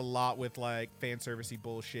deals a lot with like fan servicey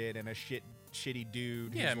bullshit and a shitty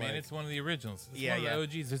dude. Yeah, who's, man. like, It's one of the originals. It's yeah, one yeah.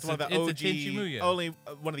 of the OGs. It's one of the it's OG, a Tenchi Muyo. only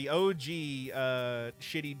one of the OG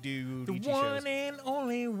shitty dude The Ichi one shows. and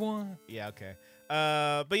only one. Yeah, okay.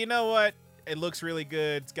 But you know what? It looks really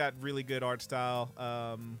good. It's got really good art style.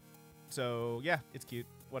 So yeah, it's cute.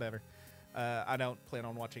 Whatever. I don't plan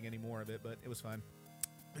on watching any more of it, but it was fun.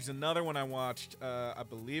 There's another one I watched. I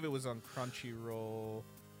believe it was on Crunchyroll.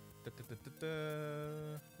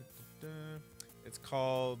 It's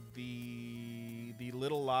called the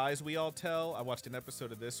Little Lies We All Tell. I watched an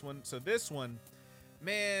episode of this one. So this one,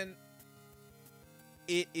 man,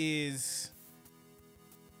 it's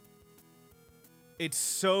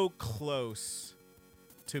so close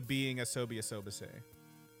to being a Asobi Asobase.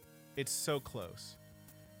 It's so close.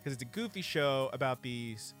 Because it's a goofy show about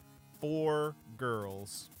these 4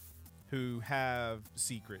 girls who have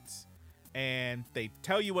secrets. And they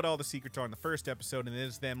tell you what all the secrets are in the first episode, and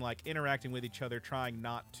it's them like interacting with each other, trying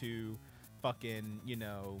not to fucking,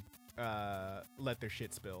 let their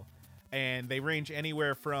shit spill. And they range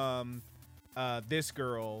anywhere from this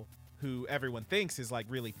girl who everyone thinks is like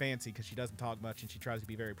really fancy because she doesn't talk much and she tries to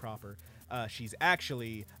be very proper. She's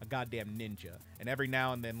actually a goddamn ninja, and every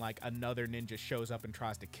now and then like another ninja shows up and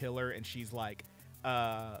tries to kill her, and she's like,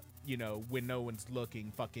 when no one's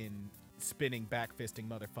looking, fucking spinning back fisting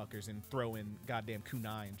motherfuckers and throwing goddamn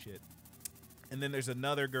kunai and shit. And then there's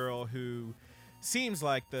another girl who seems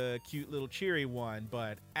like the cute little cheery one,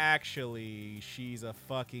 but actually she's a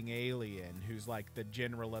fucking alien who's like the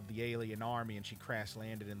general of the alien army, and she crash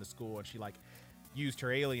landed in the school, and she like used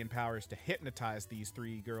her alien powers to hypnotize these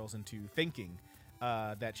three girls into thinking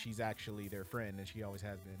that she's actually their friend, and she always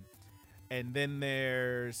has been. And then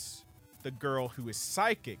there's the girl who is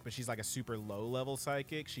psychic, but she's like a super low level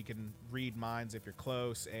psychic. She can read minds if you're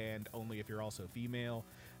close and only if you're also female,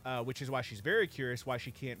 which is why she's very curious why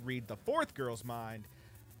she can't read the fourth girl's mind.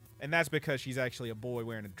 And that's because she's actually a boy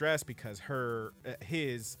wearing a dress, because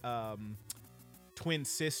his twin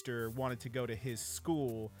sister wanted to go to his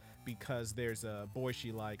school because there's a boy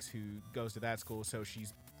she likes who goes to that school, so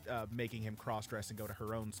she's making him cross-dress and go to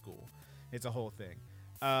her own school. It's a whole thing.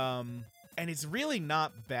 And it's really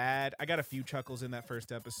not bad. I got a few chuckles in that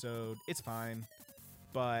first episode. It's fine.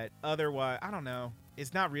 But otherwise, I don't know.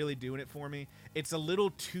 It's not really doing it for me. It's a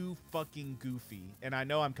little too fucking goofy. And I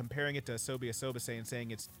know I'm comparing it to Asobi Asobase and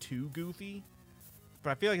saying it's too goofy,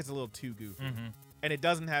 but I feel like it's a little too goofy. Mm-hmm. And it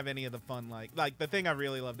doesn't have any of the fun, like the thing I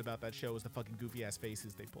really loved about that show was the fucking goofy ass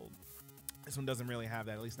faces they pulled. This one doesn't really have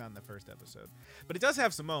that, at least not in the first episode. But it does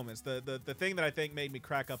have some moments. The thing that I think made me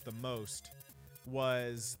crack up the most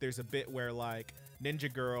was there's a bit where like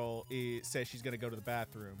Ninja Girl says she's gonna go to the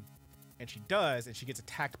bathroom, and she does, and she gets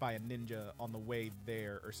attacked by a ninja on the way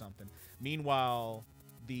there or something. Meanwhile,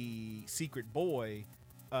 the secret boy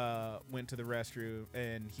went to the restroom,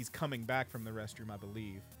 and he's coming back from the restroom, I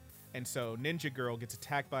believe. And so Ninja Girl gets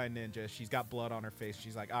attacked by a ninja. She's got blood on her face.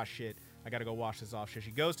 She's like, ah, shit, I gotta go wash this off. So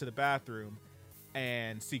she goes to the bathroom,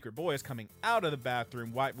 and Secret Boy is coming out of the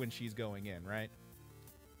bathroom right when she's going in, right?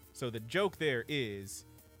 So the joke there is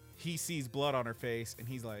he sees blood on her face, and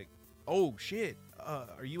he's like, oh, shit,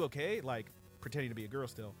 are you okay? Like, pretending to be a girl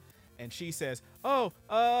still. And she says, it's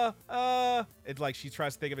like she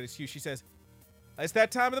tries to think of an excuse. She says, it's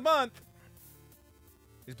that time of the month.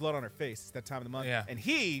 There's blood on her face. It's that time of the month. Yeah. And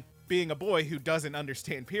he, being a boy who doesn't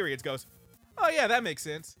understand periods, goes, oh, yeah, that makes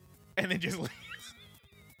sense. And then just leaves.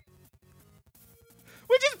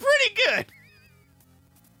 Which is pretty good.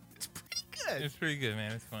 It's pretty good. It's pretty good,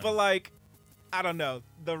 man. It's fun. But, like, I don't know.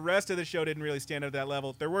 The rest of the show didn't really stand up to that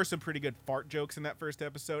level. There were some pretty good fart jokes in that first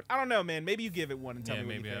episode. I don't know, man. Maybe you give it one and tell me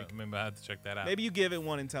what you think. Maybe I'll have to check that out. Maybe you give it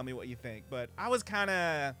one and tell me what you think. But I was kind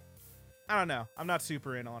of, I don't know. I'm not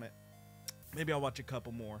super in on it. Maybe I'll watch a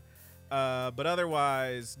couple more. But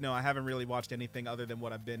otherwise, no, I haven't really watched anything other than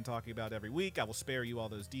what I've been talking about every week. I will spare you all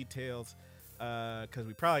those details because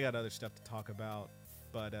we probably got other stuff to talk about.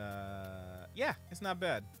 But yeah, it's not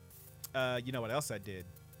bad. You know what else I did?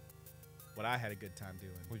 What I had a good time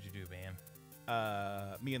doing. What'd you do, man?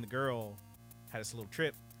 Me and the girl had this little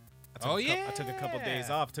trip. I took a couple days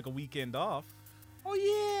off. Took a weekend off. Oh,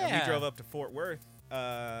 yeah. And we drove up to Fort Worth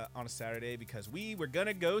on a Saturday because we were going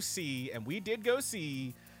to go see, and we did go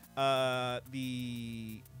see,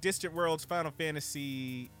 the Distant Worlds Final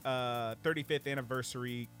Fantasy 35th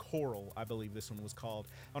Anniversary Choral, I believe this one was called.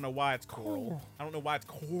 I don't know why it's Choral. I don't know why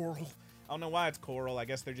it's Choral. I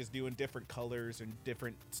guess they're just doing different colors and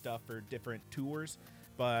different stuff for different tours.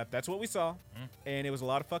 But that's what we saw, and it was a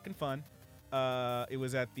lot of fucking fun. It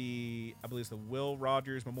was at I believe it's the Will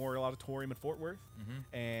Rogers Memorial Auditorium in Fort Worth.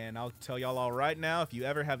 And I'll tell y'all all right now, if you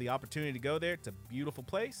ever have the opportunity to go there, it's a beautiful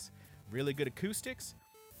place, really good acoustics.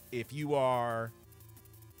 If you are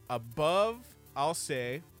above, I'll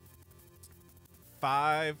say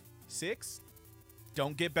 5'6",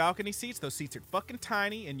 don't get balcony seats. Those seats are fucking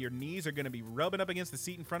tiny, and your knees are going to be rubbing up against the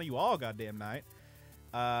seat in front of you all goddamn night.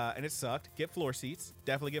 And it sucked. Get floor seats.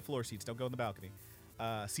 Definitely get floor seats. Don't go in the balcony.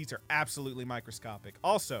 Seats are absolutely microscopic.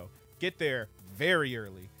 Also, get there very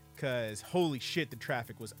early because holy shit, the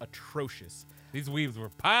traffic was atrocious. These weebs were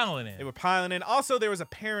piling in. They were piling in. Also, there was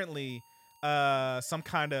apparently some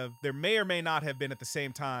kind of, there may or may not have been at the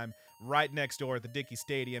same time, right next door at the Dickey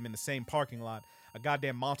Stadium in the same parking lot, a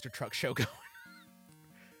goddamn monster truck show going.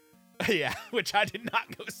 Yeah, which I did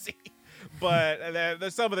not go see. But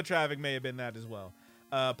some of the traffic may have been that as well.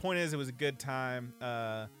 Point is, it was a good time.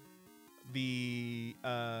 The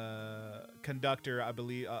conductor, I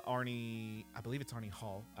believe it's Arnie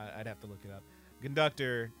Hall. I'd have to look it up.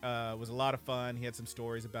 Conductor was a lot of fun. He had some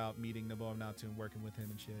stories about meeting Nobuo Uematsu and working with him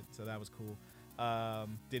and shit, so that was cool.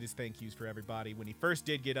 Did his thank yous for everybody. When he first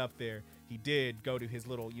did get up there, he did go to his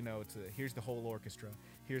little, here's the whole orchestra.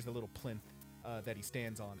 Here's the little plinth that he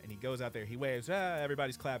stands on. And he goes out there, he waves,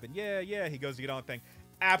 everybody's clapping. Yeah. He goes to get on the thing.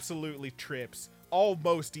 Absolutely trips.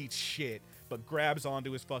 Almost eats shit, but grabs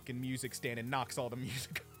onto his fucking music stand and knocks all the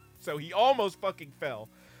music. So he almost fucking fell.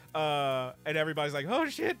 And everybody's like, oh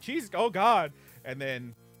shit, jeez, oh god. And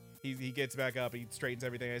then he gets back up, he straightens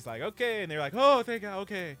everything, and it's like, okay. And they're like, oh, thank God,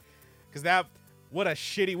 okay. Because what a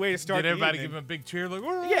shitty way to start. Did everybody the give him a big cheer? Like,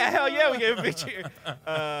 whoa. Yeah, hell yeah, we gave him a big cheer.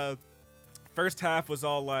 First half was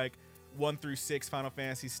all like 1 through 6 Final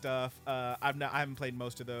Fantasy stuff. I haven't played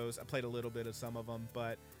most of those. I played a little bit of some of them,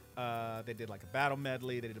 but they did like a battle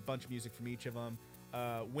medley. They did a bunch of music from each of them.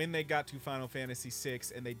 When they got to Final Fantasy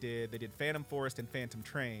 6, and they did Phantom Forest and Phantom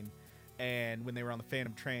Train. And when they were on the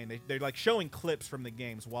Phantom Train, they're like showing clips from the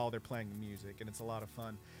games while they're playing the music, and it's a lot of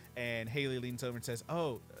fun. And Haley leans over and says,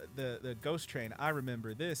 "Oh, the Ghost Train. I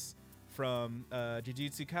remember this from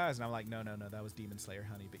Jujutsu Kaisen." I'm like, "No, that was Demon Slayer,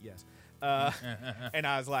 honey." But yes. And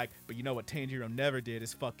I was like, "But you know what Tanjiro never did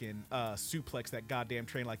is fucking suplex that goddamn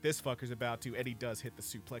train like this fucker's about to." And he does hit the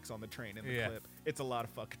suplex on the train in the clip. It's a lot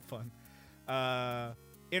of fucking fun.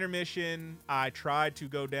 Intermission. I tried to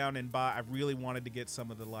go down and buy. I really wanted to get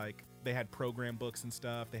some of the they had program books and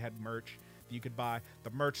stuff. They had merch you could buy. The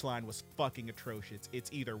merch line was fucking atrocious. It's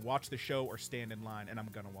either watch the show or stand in line, and I'm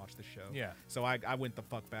gonna watch the show. Yeah. So I went the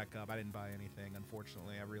fuck back up. I didn't buy anything,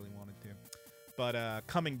 unfortunately. I really wanted to. But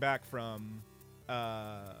coming back from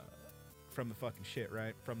the fucking shit,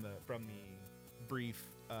 right? From the brief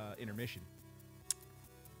intermission.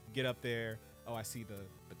 Get up there. Oh, I see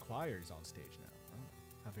the choir's on stage now.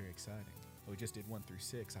 Oh, how very exciting. Oh, we just did 1 through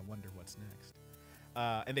 6. I wonder what's next.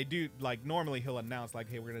 And they do, normally he'll announce,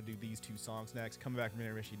 hey, we're going to do these 2 songs next. Coming back from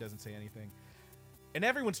intermission, he doesn't say anything. And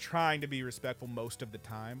everyone's trying to be respectful most of the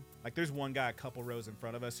time. There's one guy a couple rows in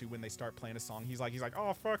front of us who, when they start playing a song, he's like,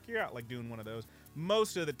 oh, fuck yeah, doing one of those.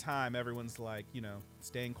 Most of the time, everyone's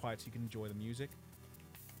staying quiet so you can enjoy the music.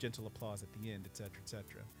 Gentle applause at the end, etc.,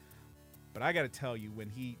 etc. But I got to tell you, when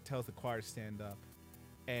he tells the choir to stand up,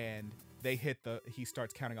 and he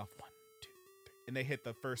starts counting off 1, 2, 3, and they hit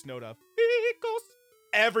the first note of Eagles.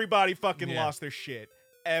 Everybody fucking lost their shit.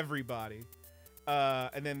 Everybody.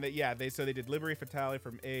 And then they did Liberty Fatality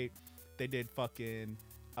from 8. They did fucking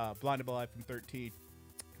Blinded by Light from 13.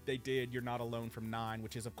 They did You're Not Alone from 9,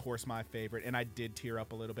 which is of course my favorite, and I did tear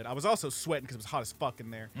up a little bit. I was also sweating because it was hot as fuck in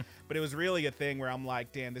there. But it was really a thing where I'm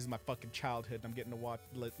like, damn, this is my fucking childhood, and I'm getting to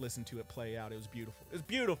listen to it play out. It was beautiful. It was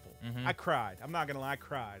beautiful. Mm-hmm. I cried. I'm not gonna lie, I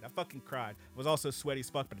cried. I fucking cried. I was also sweaty as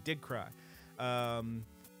fuck, but I did cry.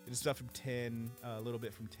 Did stuff from 10, a little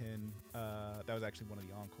bit from 10. That was actually one of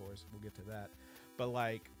the encores. We'll get to that. But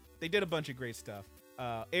they did a bunch of great stuff.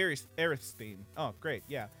 Aerith's theme. Oh, great,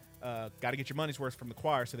 yeah. Got to get your money's worth from the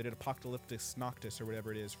choir, so they did Apocalyptus Noctis or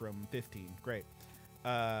whatever it is from 15. Great.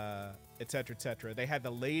 Etc., etc. They had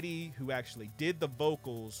the lady who actually did the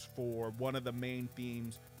vocals for one of the main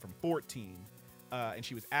themes from 14. And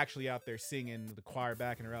she was actually out there singing, the choir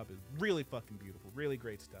backing her up. It was really fucking beautiful. Really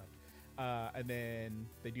great stuff. And then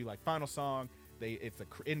they do final song. It's the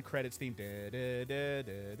in credits theme, da, da, da,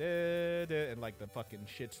 da, da, da, and the fucking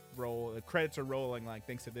shits roll. The credits are rolling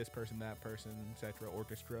thanks to this person, that person, etc.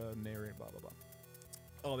 Orchestra, narrate, blah blah blah,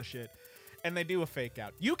 all the shit. And they do a fake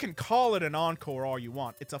out. You can call it an encore all you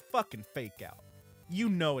want. It's a fucking fake out. You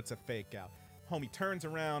know it's a fake out. Homie turns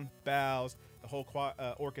around, bows. The whole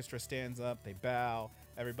orchestra stands up. They bow.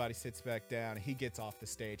 Everybody sits back down. He gets off the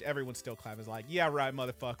stage. Everyone's still clapping. He's like, yeah, right,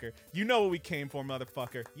 motherfucker. You know what we came for,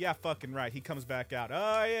 motherfucker. Yeah, fucking right. He comes back out.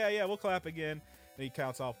 Oh, yeah, we'll clap again. And he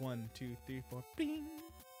counts off 1, 2, 3, 4. Bling,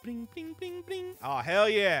 bling, bling, bling, bling. Oh, hell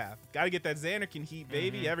yeah. Got to get that Xanarkin heat,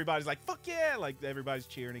 baby. Mm-hmm. Everybody's like, fuck yeah. Everybody's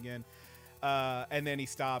cheering again. And then he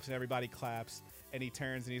stops and everybody claps. And he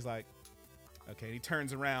turns and he's like, okay. And he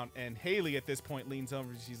turns around. And Haley at this point leans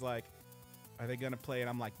over and she's like, are they going to play? And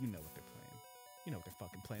I'm like, you know what they're playing. You know what they're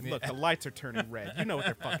fucking playing. Look, the lights are turning red. You know what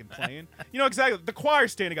they're fucking playing. You know exactly. The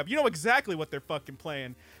choir's standing up. You know exactly what they're fucking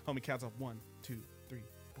playing. Homie counts off 1, 2, 3,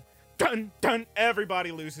 4. Dun, dun.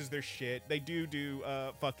 Everybody loses their shit. They do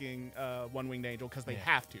fucking One Winged Angel because they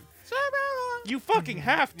have to. You fucking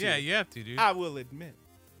have to. Yeah, you have to, dude. I will admit.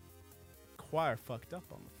 Choir fucked up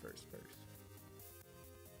on the first verse.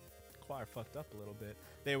 Choir fucked up a little bit.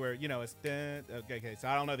 They were, it's okay. So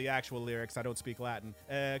I don't know the actual lyrics. I don't speak Latin.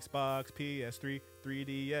 Xbox, PS3,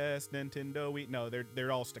 3DS, Nintendo Wii. No,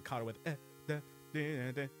 they're all staccato with.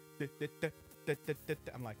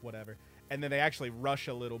 I'm like, whatever. And then they actually rush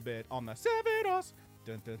a little bit on the Severos,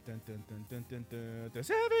 Dun, dun, dun, dun, dun, dun, dun, dun,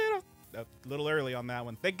 dun, a little early on that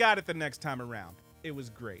one. They got it the next time around. It was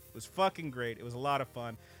great. It was fucking great. It was a lot of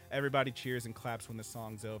fun. Everybody cheers and claps when the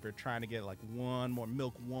song's over, trying to get like one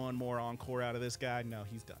more encore out of this guy. No,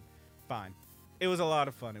 he's done. Fine. It was a lot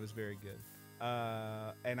of fun. It was very good.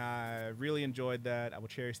 And I really enjoyed that. I will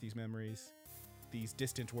cherish these memories, these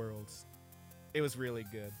distant worlds. It was really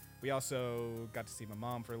good. We also got to see my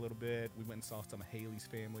mom for a little bit. We went and saw some of Haley's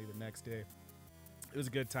family the next day. It was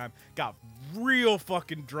a good time. Got real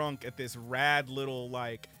fucking drunk at this rad little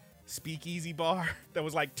like speakeasy bar that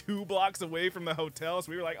was like 2 blocks away from the hotel.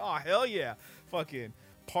 So we were like, oh, hell yeah. Fucking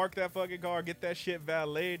park that fucking car, get that shit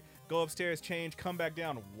valeted, go upstairs, change, come back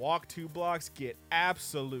down, walk 2 blocks, get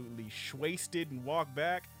absolutely wasted and walk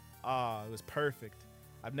back. It was perfect.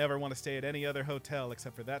 I'd never want to stay at any other hotel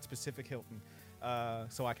except for that specific Hilton.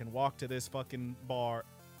 So I can walk to this fucking bar.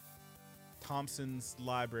 Thompson's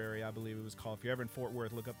Library, I believe it was called. If you're ever in Fort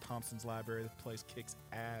Worth, look up Thompson's Library. This place kicks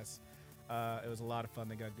ass. It was a lot of fun.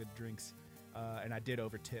 They got good drinks. And I did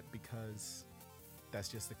over tip because that's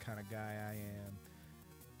just the kind of guy I am.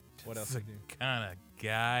 What else did we do? Kind of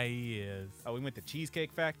guy he is. Oh, we went to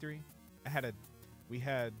Cheesecake Factory. We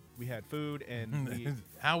had food and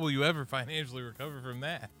How will you ever financially recover from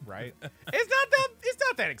that? right? It's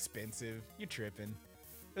not that expensive. You're tripping.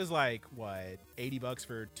 It was like what, $80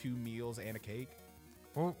 for 2 meals and a cake.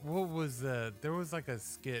 What was there was like a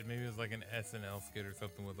skit, maybe it was like an SNL skit or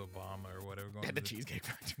something with Obama or whatever going At the Cheesecake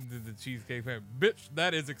Factory. The Cheesecake Factory. Bitch,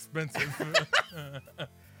 that is expensive.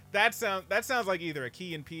 That sounds like either a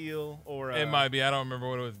Key and Peele or it might be. I don't remember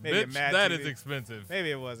what it was. maybe a Bitch, Mad that TV. is expensive.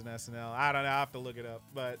 Maybe it was an SNL. I don't know. I have to look it up.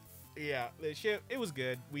 But yeah, the shit, it was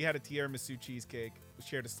good. We had a tiramisu cheesecake. We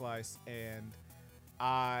shared a slice, and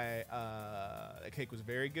the cake was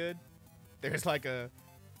very good. There's like a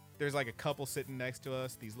couple sitting next to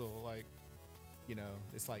us. These little like, you know,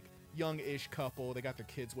 it's like young-ish couple. They got their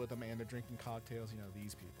kids with them and they're drinking cocktails. You know,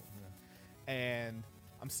 these people. You know. And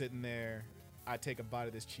I'm sitting there. I take a bite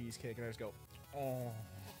of this cheesecake and I just go, oh,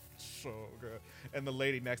 so good. And the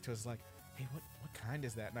lady next to us is like, hey, what kind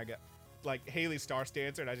is that? And I got like Haley Star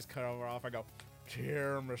Stancer, and I just cut her off. I go,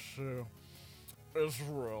 tiramisu. It's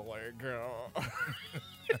really good.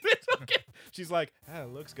 It's okay. She's like,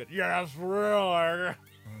 it looks good. Yeah, it's really good.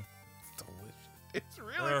 It's delicious. It's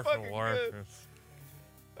really fucking good.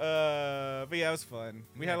 But yeah, it was fun.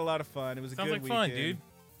 We had a lot of fun. It was a Sounds good like weekend. fun, dude.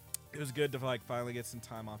 It was good to like finally get some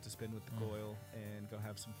time off to spend with the Goyle and go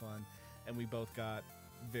have some fun. And we both got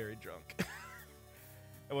very drunk.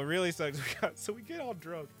 And what really sucks, we get all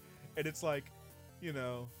drunk, and it's like, you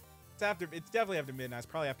know, it's definitely after midnight. It's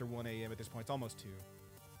probably after 1 a.m. at this point. It's almost 2.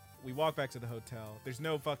 We walk back to the hotel. There's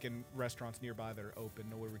no fucking restaurants nearby that are open.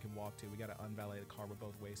 Nowhere we can walk to. We got to unvalet the car. We're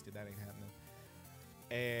both wasted. That ain't happening.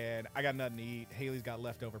 And I got nothing to eat. Haley's got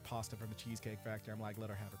leftover pasta from the Cheesecake Factory. I'm like, let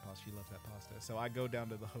her have her pasta. She loves that pasta. So I go down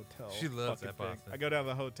to the hotel. She loves that thing. pasta. I go down to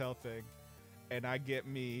the hotel thing, and I get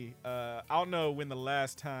me. I don't know when the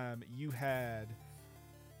last time you had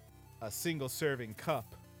a single serving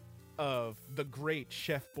cup of the great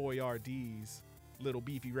Chef Boyardee's little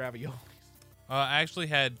beefy raviolis. I actually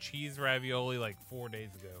had cheese ravioli like 4 days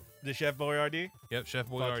ago. The Chef Boyardee? Yep, Chef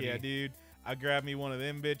Fuck Boyardee. yeah, dude. I grabbed me one of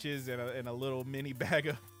them bitches and a little mini bag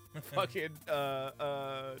of fucking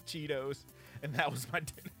Cheetos, and that was my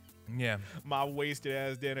dinner. Yeah. My wasted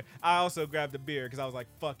ass dinner. I also grabbed a beer because I was like,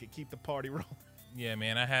 fuck it, keep the party rolling. Yeah,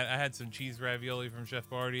 man. I had some cheese ravioli from Chef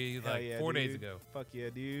Boyardee like yeah, 4 days dude. ago. Fuck yeah,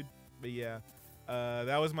 dude. But yeah,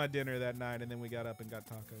 that was my dinner that night, and then we got up and got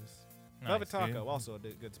tacos. Love a Nice, taco, dude. also a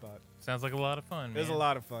good spot. Sounds like a lot of fun, man. It was a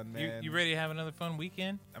lot of fun, man. You ready to have another fun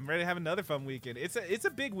weekend? I'm ready to have another fun weekend. It's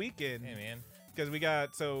a big weekend. Hey, man. Because we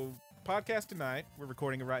got, podcast tonight. We're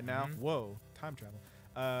recording it right now. Mhm. Whoa, time travel.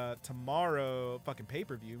 Tomorrow, fucking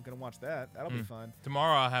pay-per-view. Gonna watch that. That'll be fun.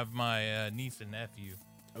 Tomorrow I'll have my niece and nephew.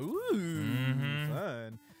 Ooh,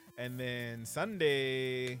 fun. And then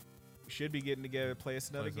Sunday, we should be getting together to play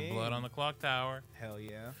us another Play some game. Blood on the Clock Tower. Hell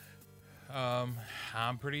yeah.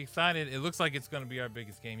 I'm pretty excited. It looks like it's going to be our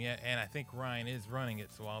biggest game yet, and I think Ryan is running it,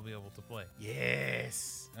 so I'll be able to play.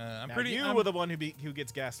 Yes. I'm now pretty. You were the one who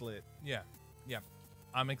gets gaslit. Yeah.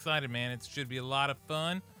 I'm excited, man. It should be a lot of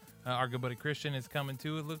fun. Our good buddy Christian is coming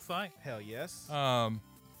too. It looks like. Hell yes. I'm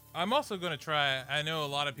also going to try. I know a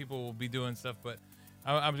lot of people will be doing stuff, but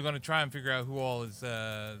I'm going to try and figure out who all is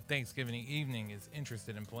Thanksgiving evening is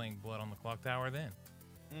interested in playing Blood on the Clock Tower. Then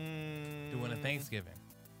doing a Thanksgiving.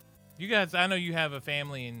 You guys, I know you have a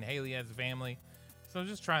family and Haley has a family, so I'm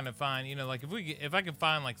just trying to find, like if I can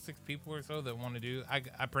find like 6 people or so that want to do. I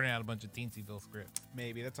printed out a bunch of Teensyville scripts.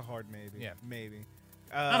 Maybe that's a hard maybe. Yeah. Maybe.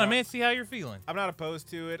 I don't know, man. See how you're feeling. I'm not opposed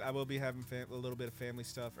to it. I will be having a little bit of family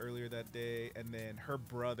stuff earlier that day, and then her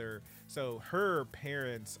brother. So her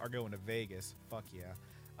parents are going to Vegas. Fuck yeah.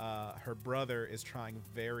 Her brother is trying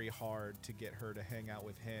very hard to get her to hang out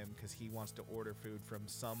with him because he wants to order food from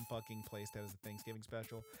some fucking place that is a Thanksgiving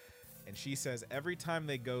special. And she says every time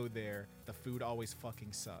they go there, the food always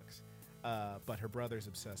fucking sucks. But her brother's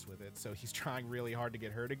obsessed with it, so he's trying really hard to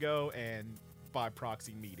get her to go, and by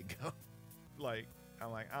proxy me to go. Like,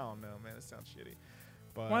 I'm like, I don't know, man. It sounds shitty.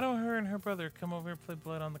 But Why don't her and her brother come over and play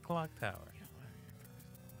Blood on the Clock Tower?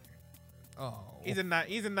 Oh. He's a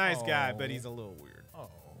nice guy, but he's a little weird. Oh.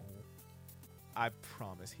 I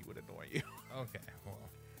promise he would annoy you. Okay. Well,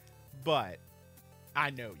 But I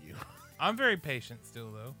know you. I'm very patient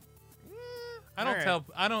still, though.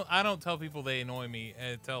 I don't tell people they annoy me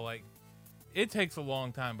until like it takes a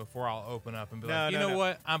long time before I'll open up and be like, you know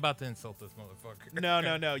what? I'm about to insult this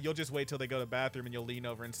motherfucker. No. You'll just wait till they go to the bathroom and you'll lean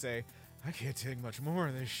over and say, I can't take much more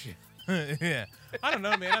of this shit. Yeah. I don't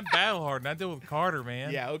know, man. I'm battle hard and I deal with Carter,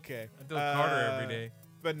 man. Yeah, okay. I deal with Carter every day.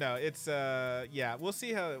 But no, it's yeah, we'll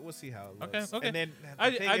see how it looks. Okay. And then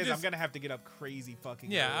the thing is, I'm gonna have to get up crazy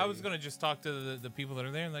fucking. Yeah, early. I was gonna just talk to the people that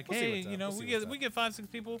are there and like, We'll see hey, what's up. you know, We'll see we get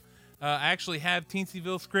 5-6 people. I actually have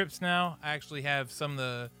Teensyville scripts now. I actually have some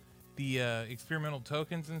of the experimental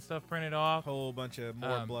tokens and stuff printed off. Whole bunch of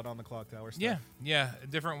more Blood on the Clock Tower stuff. Yeah, a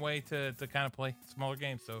different way to kind of play smaller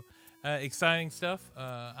games. So exciting stuff.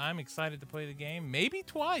 I'm excited to play the game, maybe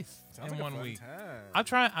twice Sounds in like a 1 fun week.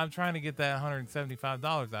 time. I'm trying to get that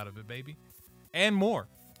 $175 out of it, baby, and more.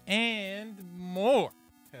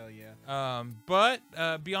 Hell yeah.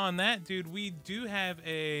 But beyond that, dude, we do have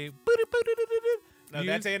a. No,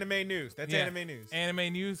 that's anime news. That's anime news.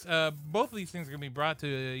 Anime news. Both of these things are gonna be brought to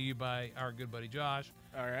you by our good buddy Josh.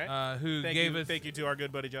 All right. Who thank you to our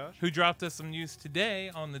good buddy Josh, who dropped us some news today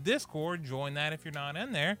on the Discord. Join that if you're not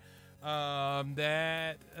in there.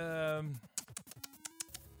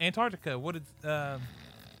 Antarctica. What is? I'm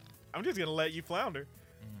just gonna let you flounder.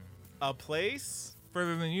 A place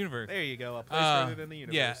Further than the universe. There you go. A place further than the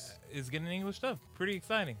universe. Yeah, it's getting English stuff. Pretty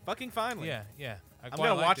exciting. Fucking finally. Yeah. I'm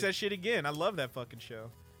gonna watch that shit again. I love that fucking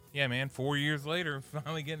show. Yeah, man. 4 years later,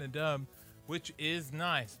 finally getting a dub, which is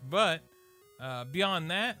nice. But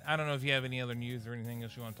beyond that, I don't know if you have any other news or anything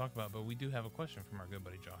else you want to talk about, but we do have a question from our good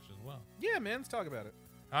buddy Josh as well. Yeah, man. Let's talk about it.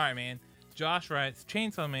 All right, man. Josh writes,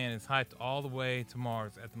 Chainsaw Man is hyped all the way to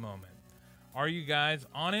Mars at the moment. Are you guys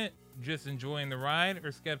on it, just enjoying the ride,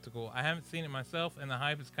 or skeptical? I haven't seen it myself, and the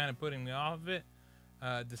hype is kind of putting me off of it,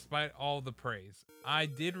 despite all the praise. I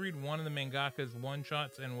did read one of the mangaka's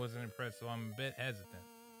one-shots and wasn't impressed, so I'm a bit hesitant.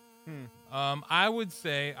 I would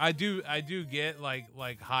say I do get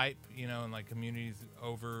like hype, you know, and like communities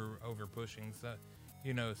over pushing, so,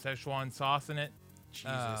 you know, Szechuan sauce in it.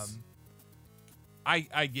 Jesus.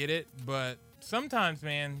 I get it, but sometimes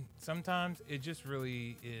it just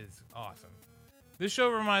really is awesome. This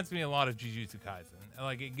show reminds me a lot of Jujutsu Kaisen.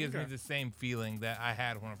 Like, it gives me the same feeling that I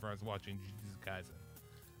had whenever I was watching Jujutsu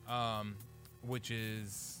Kaisen, which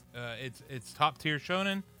is it's top tier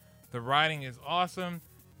shonen. The writing is awesome.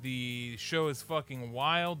 The show is fucking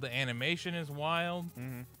wild. The animation is wild.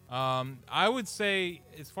 I would say,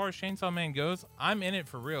 as far as Chainsaw Man goes, I'm in it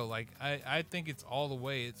for real. Like, I think it's all the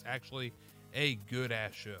way. It's actually a good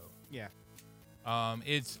ass show. Yeah.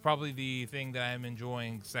 It's probably the thing that I'm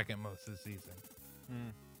enjoying second most this season,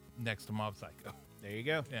 next to Mob Psycho. There you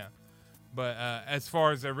go. Yeah, but as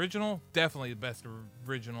far as original, definitely the best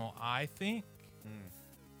original, I think.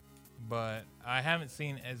 But I haven't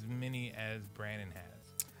seen as many as Brandon has.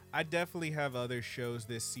 I definitely have other shows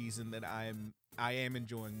this season that I am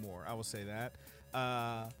enjoying more. I will say that.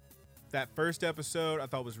 That first episode I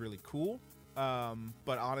thought was really cool.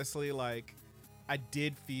 But honestly, like, I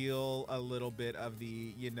did feel a little bit of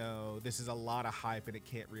the, you know, this is a lot of hype and it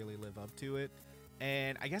can't really live up to it.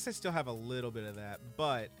 And I guess I still have a little bit of that,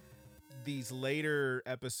 but these later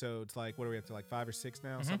episodes, like, what are we up to, like 5 or 6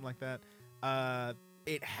 now, something like that.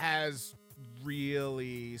 It has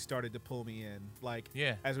really started to pull me in, like,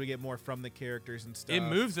 as we get more from the characters and stuff. It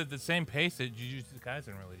moves at the same pace that Jujutsu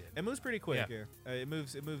Kaisen really did. It moves pretty quick. Yeah. It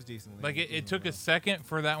moves decently. Like, it took a second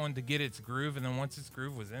for that one to get its groove, and then once its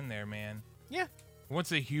groove was in there, man. Yeah. Once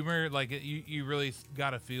the humor, like, you really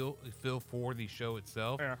got to feel for the show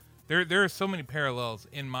itself. Yeah. There are so many parallels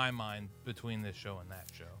in my mind between this show and that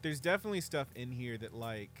show. There's definitely stuff in here that,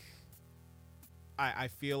 like, I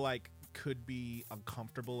feel like could be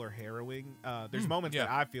uncomfortable or harrowing. There's moments that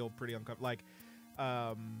I feel pretty uncomfortable. Like,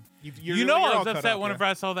 I was upset whenever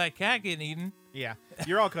I saw that cat getting eaten. Yeah,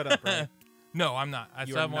 you're all cut up, right? No, I'm not. I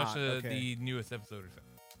still haven't watched the newest episode or so.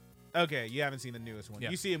 Okay, you haven't seen the newest one. Yeah.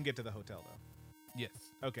 You see him get to the hotel though. Yes.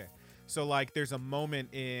 Okay. So like there's a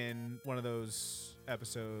moment in one of those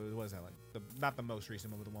episodes, what is that, like not the most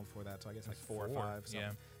recent one, but the one before that, so I guess like 4 or 5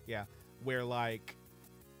 something. Yeah, where like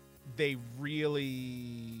they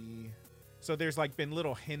really, so there's like been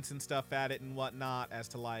little hints and stuff at it and whatnot as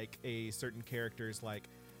to like a certain character's like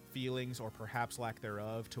feelings or perhaps lack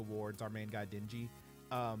thereof towards our main guy Denji.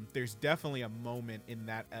 There's definitely a moment in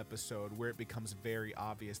that episode where it becomes very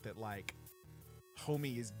obvious that like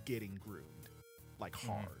homie is getting groomed like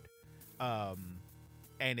hard.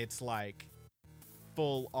 And it's like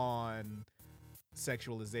full on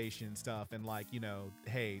sexualization stuff and like, you know,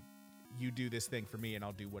 hey, you do this thing for me and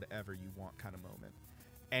I'll do whatever you want kind of moment.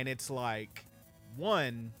 And it's like,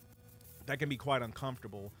 one, that can be quite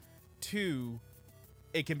uncomfortable. Two,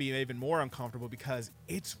 it can be even more uncomfortable because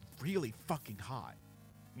it's really fucking hot.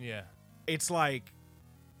 Yeah. It's like,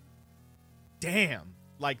 damn,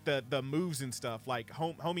 like the moves and stuff, like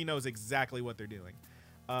homie knows exactly what they're doing.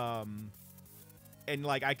 And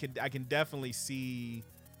like I can definitely see,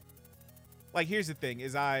 like, here's the thing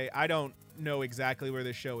is I don't know exactly where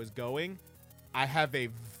this show is going. I have a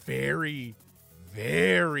very,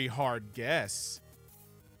 very hard guess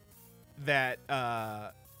that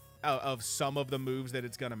of some of the moves that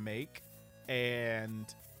it's gonna make, and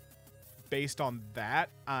based on that,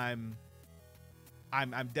 I'm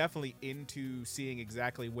definitely into seeing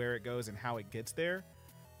exactly where it goes and how it gets there.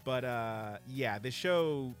 But yeah, this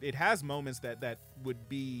show, it has moments that would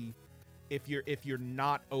be, if you're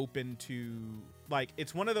not open to, like,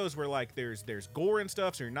 it's one of those where like there's gore and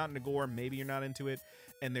stuff, so you're not into gore, maybe you're not into it,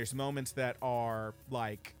 and there's moments that are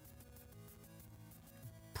like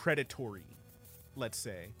predatory, let's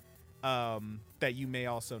say, that you may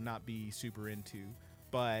also not be super into.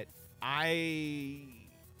 But I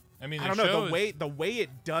mean, I don't know, the way it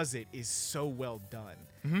does it is so well done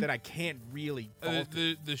that I can't really fault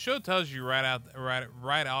it. The show tells you right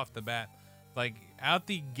off the bat, like out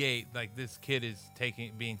the gate, like this kid is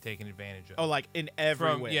being taken advantage of. Oh, like in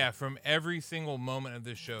every way. Yeah, from every single moment of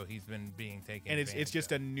this show, he's been being taken advantage of. And it's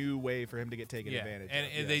just a new way for him to get taken advantage of.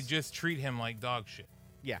 And they just treat him like dog shit.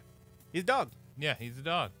 Yeah. He's a dog. Yeah, he's a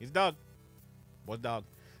dog. He's a dog. What's dog?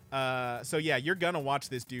 So yeah, you're gonna watch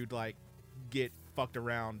this dude like get fucked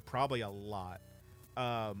around probably a lot.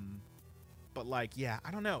 But like, yeah,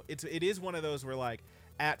 I don't know. It is one of those where like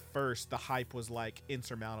at first the hype was like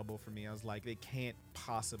insurmountable for me. I was like, it can't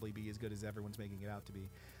possibly be as good as everyone's making it out to be.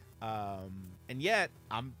 And yet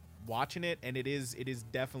I'm watching it and it is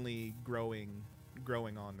definitely growing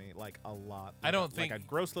on me like a lot. I don't think like a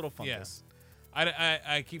gross little fungus. Yeah.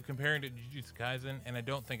 I keep comparing it to Jujutsu Kaisen, and I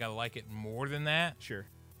don't think I like it more than that. Sure.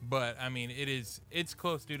 But I mean, it's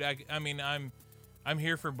close, dude. I mean, I'm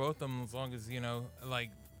here for both of them as long as, you know, like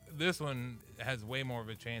this one has way more of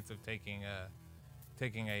a chance of taking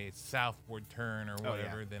a southward turn or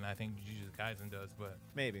whatever than I think Jujutsu Kaisen does. But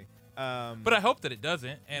maybe. But I hope that it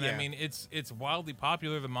doesn't. And I mean, it's wildly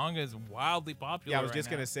popular. The manga is wildly popular. Yeah, I was just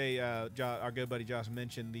gonna say, our good buddy Josh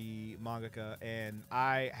mentioned the mangaka, and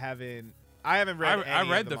I haven't read. I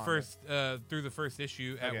read the first through the first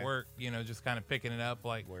issue at work. You know, just kind of picking it up,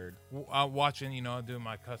 like watching. You know, doing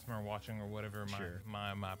my customer watching or whatever,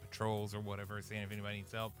 my patrols or whatever, seeing if anybody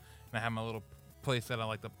needs help. And I have my little place that I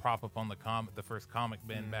like to prop up on the first comic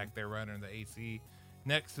bin back there, right under the AC,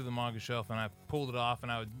 next to the manga shelf. And I pulled it off,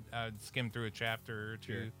 and I would skim through a chapter or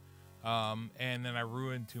two. And then I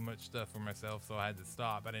ruined too much stuff for myself, so I had to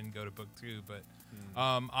stop. I didn't go to book 2, but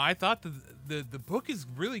I thought the book is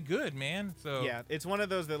really good, man. So yeah, it's one of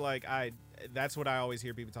those that like that's what I always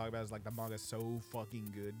hear people talk about is like the manga's so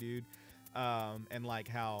fucking good, dude. And like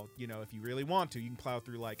how, you know, if you really want to, you can plow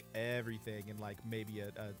through like everything in like maybe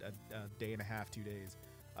a day and a half, 2 days,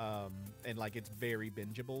 and like it's very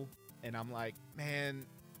bingeable. And I'm like, man,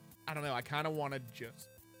 I don't know, I kind of want to just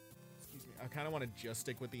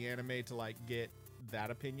stick with the anime to like get that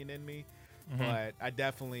opinion in me. But I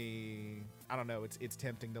don't know, it's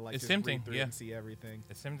tempting to like it's just tempting, read through and see everything.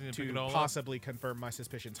 It's tempting to pick it all possibly confirm my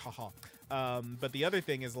suspicions. But the other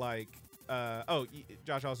thing is like,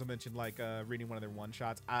 Josh also mentioned like reading one of their one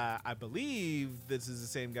shots. I believe this is the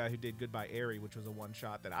same guy who did Goodbye Eri, which was a one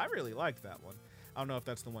shot that I really liked that one. I don't know if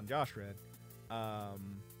that's the one Josh read.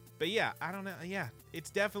 But yeah, I don't know. Yeah, it's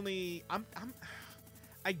definitely,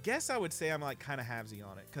 I guess I would say I'm like kind of halvesy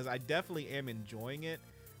on it because I definitely am enjoying it,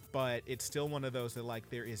 but it's still one of those that like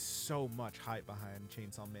there is so much hype behind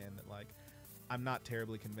Chainsaw Man that like I'm not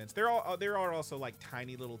terribly convinced. There are also like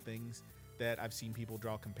tiny little things that I've seen people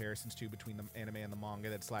draw comparisons to between the anime and the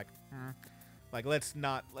manga. That's like, like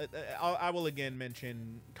I will again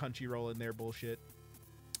mention Crunchyroll and their bullshit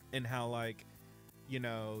and how like,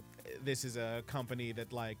 this is a company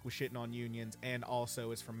that like was shitting on unions and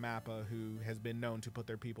also is from Mappa, who has been known to put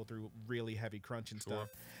their people through really heavy crunch and stuff.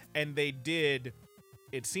 And they did,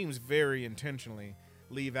 it seems very intentionally,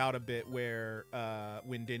 leave out a bit where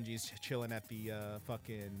when Denji's chilling at the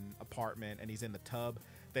fucking apartment and he's in the tub,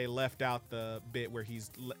 they left out the bit where he's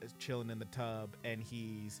chilling in the tub and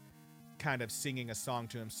he's kind of singing a song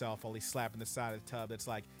to himself while he's slapping the side of the tub. That's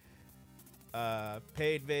like,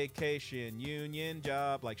 paid vacation, union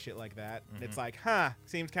job, like shit like that. And it's like,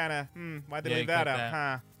 seems kind of, why'd they leave that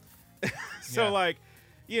out, So like,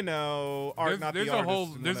 art not the artist.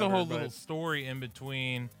 There's a whole little story in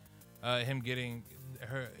between him getting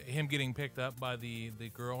picked up by the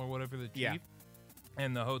girl or whatever, the chief,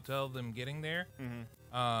 and the hotel, them getting there.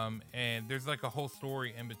 And there's like a whole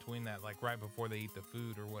story in between that, like right before they eat the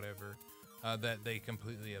food or whatever, that they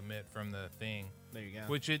completely omit from the thing. There you go.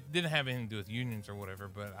 Which it didn't have anything to do with unions or whatever,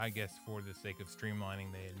 but I guess for the sake of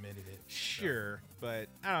streamlining, they admitted it. Sure, but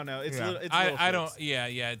I don't know. It's I don't. Yeah.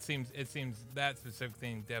 It seems that specific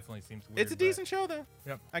thing definitely seems weird. It's a decent show though.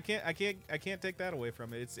 Yep. I can't take that away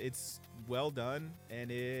from it. It's well done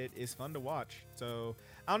and it is fun to watch. So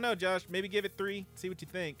I don't know, Josh. Maybe give it 3. See what you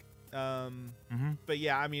think. But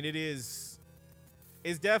yeah, I mean,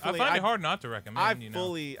 it's definitely. I find it hard not to recommend.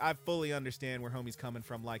 I fully understand where homie's coming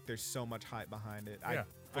from. Like, there's so much hype behind it. Yeah,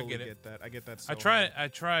 I get that. I get that. So I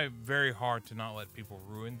try very hard to not let people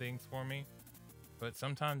ruin things for me, but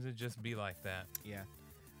sometimes it just be like that. Yeah.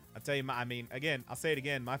 I'll tell you, again, I'll say it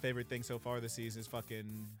again. My favorite thing so far this season is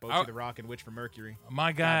fucking Bocchi the Rock and Witch from Mercury.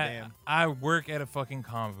 My guy, I work at a fucking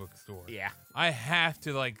comic book store. Yeah. I have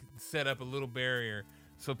to like set up a little barrier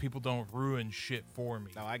so people don't ruin shit for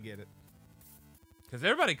me. No, I get it. Because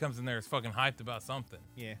everybody comes in there is fucking hyped about something.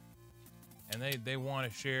 Yeah. And they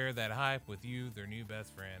want to share that hype with you, their new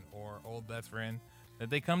best friend or old best friend that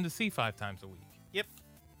they come to see 5 times a week. Yep.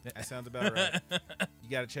 That sounds about right. You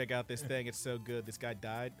got to check out this thing. It's so good. This guy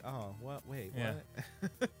died. Oh, what? Wait, what?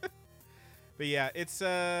 But yeah, it's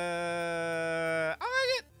I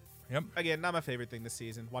like it. Yep. Again, not my favorite thing this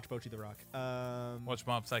season. Watch Bocchi the Rock. Watch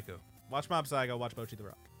Mob Psycho. Watch Mob Psycho. Watch Bocchi the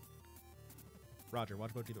Rock. Roger,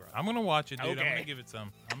 watch Bocchi the Rock. I'm gonna watch it, dude. Okay. I'm gonna give it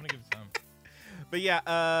some. But yeah,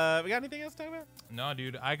 we got anything else to talk about? No,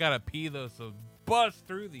 dude. I gotta pee though, so bust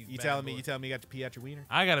through these. You telling me you got to pee out your wiener?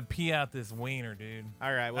 I gotta pee out this wiener, dude.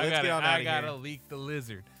 All right, well, let's get on out of here. I gotta leak the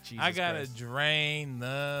lizard. Jesus I gotta Christ. drain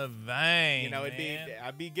the vein.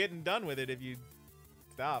 I'd be getting done with it if you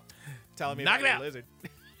stop telling me Knock about it your out. lizard.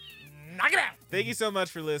 Knock it out. Thank you so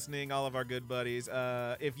much for listening, all of our good buddies.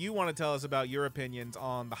 If you want to tell us about your opinions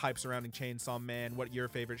on the hype surrounding Chainsaw Man, what your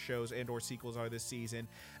favorite shows and or sequels are this season,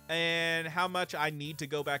 and how much I need to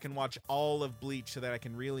go back and watch all of Bleach so that I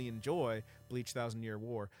can really enjoy Bleach 1,000 Year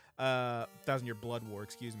Blood War,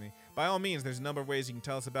 excuse me. By all means, there's a number of ways you can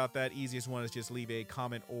tell us about that. Easiest one is just leave a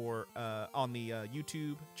comment or on the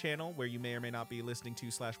YouTube channel where you may or may not be listening to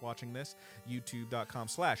 / watching this,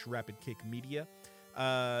 youtube.com/rapidkickmedia.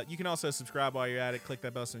 You can also subscribe while you're at it. Click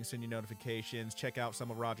that bell so we can send you notifications. Check out some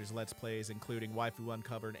of Roger's Let's Plays, including Waifu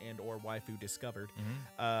Uncovered and or Waifu Discovered.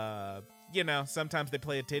 Sometimes they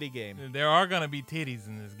play a titty game. There are gonna be titties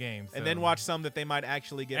in this game, so. And then watch some that they might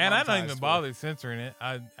actually get. And I don't monetized even for. bother censoring it.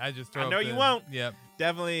 I just throw. I know you won't. Yep.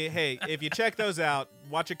 Definitely. Hey, if you check those out,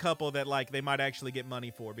 watch a couple that like they might actually get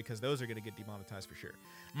money for because those are gonna get demonetized for sure.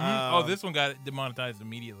 This one got demonetized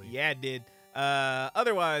immediately. Yeah, it did.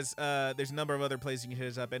 Otherwise, there's a number of other places you can hit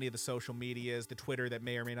us up. Any of the social medias, the Twitter that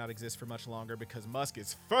may or may not exist for much longer because Musk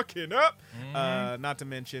is fucking up. Not to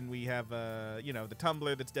mention we have, the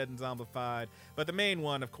Tumblr that's dead and zombified. But the main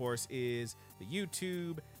one, of course, is the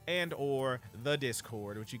YouTube and or the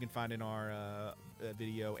Discord, which you can find in our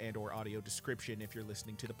video and or audio description if you're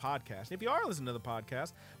listening to the podcast. And if you are listening to the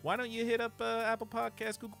podcast, why don't you hit up Apple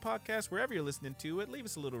Podcasts, Google Podcasts, wherever you're listening to it. Leave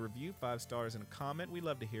us a little review, 5 stars and a comment. We'd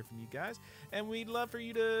love to hear from you guys. And we'd love for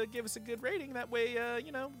you to give us a good rating. That way,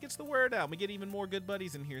 gets the word out. We get even more good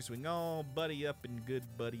buddies in here, so we can all buddy up and good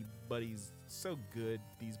buddies. So good,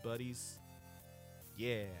 these buddies.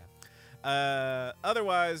 Yeah.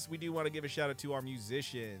 Otherwise, we do want to give a shout out to our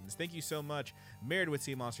musicians. Thank you so much, Married with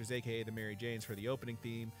Sea Monsters, aka the Mary Janes, for the opening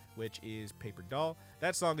theme, which is Paper Doll.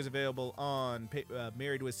 That song is available on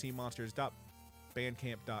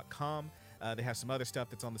marriedwithseamonsters.bandcamp.com. They have some other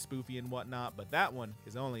stuff that's on the spoofy and whatnot, but that one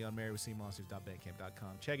is only on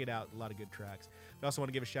marriedwithseamonsters.bandcamp.com. Check it out. A lot of good tracks. We also want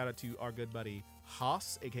to give a shout out to our good buddy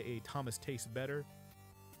Haas, aka Thomas Tastes Better,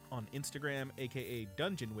 on Instagram, aka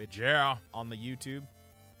Dungeon Witch. Yeah. On the YouTube.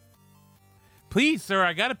 Please, sir,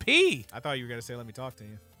 I gotta pee. I thought you were gonna say, "Let me talk to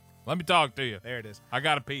you." Let me talk to you. There it is. I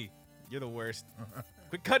gotta pee. You're the worst.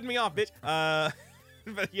 Quit cutting me off, bitch.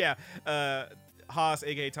 But yeah, Haas,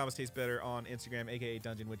 aka Thomas Tastes Better on Instagram, aka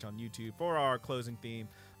Dungeon Witch on YouTube for our closing theme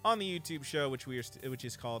on the YouTube show, which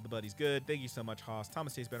is called The Buddy's Good. Thank you so much, Haas.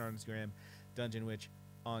 Thomas Tastes Better on Instagram, Dungeon Witch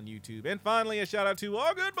on YouTube. And finally, a shout out to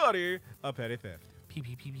our good buddy, A Petty Theft.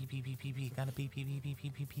 Gotta pee.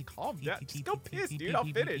 Calm down. Just go piss, dude. I'll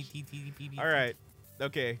finish. All right.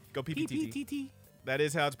 Okay. Go PPTT. That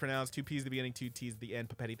is how it's pronounced. 2 P's at the beginning, 2 T's at the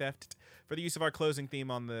end. Petty Theft. For the use of our closing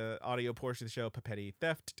theme on the audio portion of the show, Petty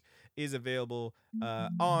Theft is available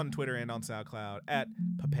on Twitter and on SoundCloud at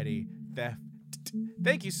Petty Theft.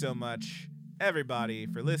 Thank you so much, everybody,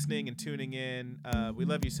 for listening and tuning in. We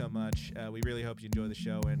love you so much. We really hope you enjoy the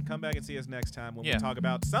show, and come back and see us next time when we talk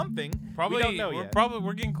about something probably we don't know yet.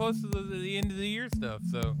 We're getting close to the end of the year stuff,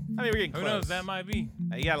 so I mean, we're getting who close. knows, that might be.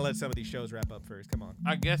 You gotta let some of these shows wrap up first. Come on.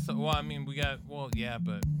 I guess so. Well, I mean, but we're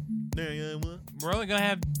only gonna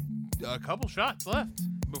have a couple shots left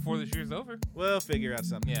before this year's over. We'll figure out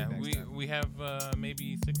something. Yeah, next time. we have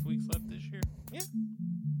maybe 6 weeks left this year. Yeah.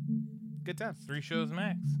 Good times. 3 shows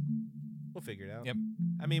max. We'll figure it out. Yep.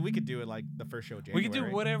 I mean, we could do it like the first show of January. We can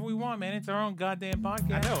do whatever we want, man. It's our own goddamn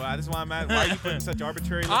podcast. I know. That's why I'm at. Why are you putting such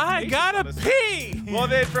arbitrary I limitations gotta on us? pee! Well,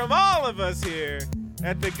 then, from all of us here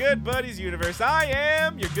at the Good Buddies universe, I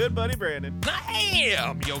am your good buddy Brandon. I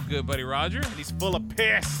am your good buddy Roger. And he's full of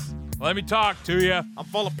piss. Let me talk to you. I'm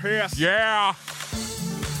full of piss. Yeah.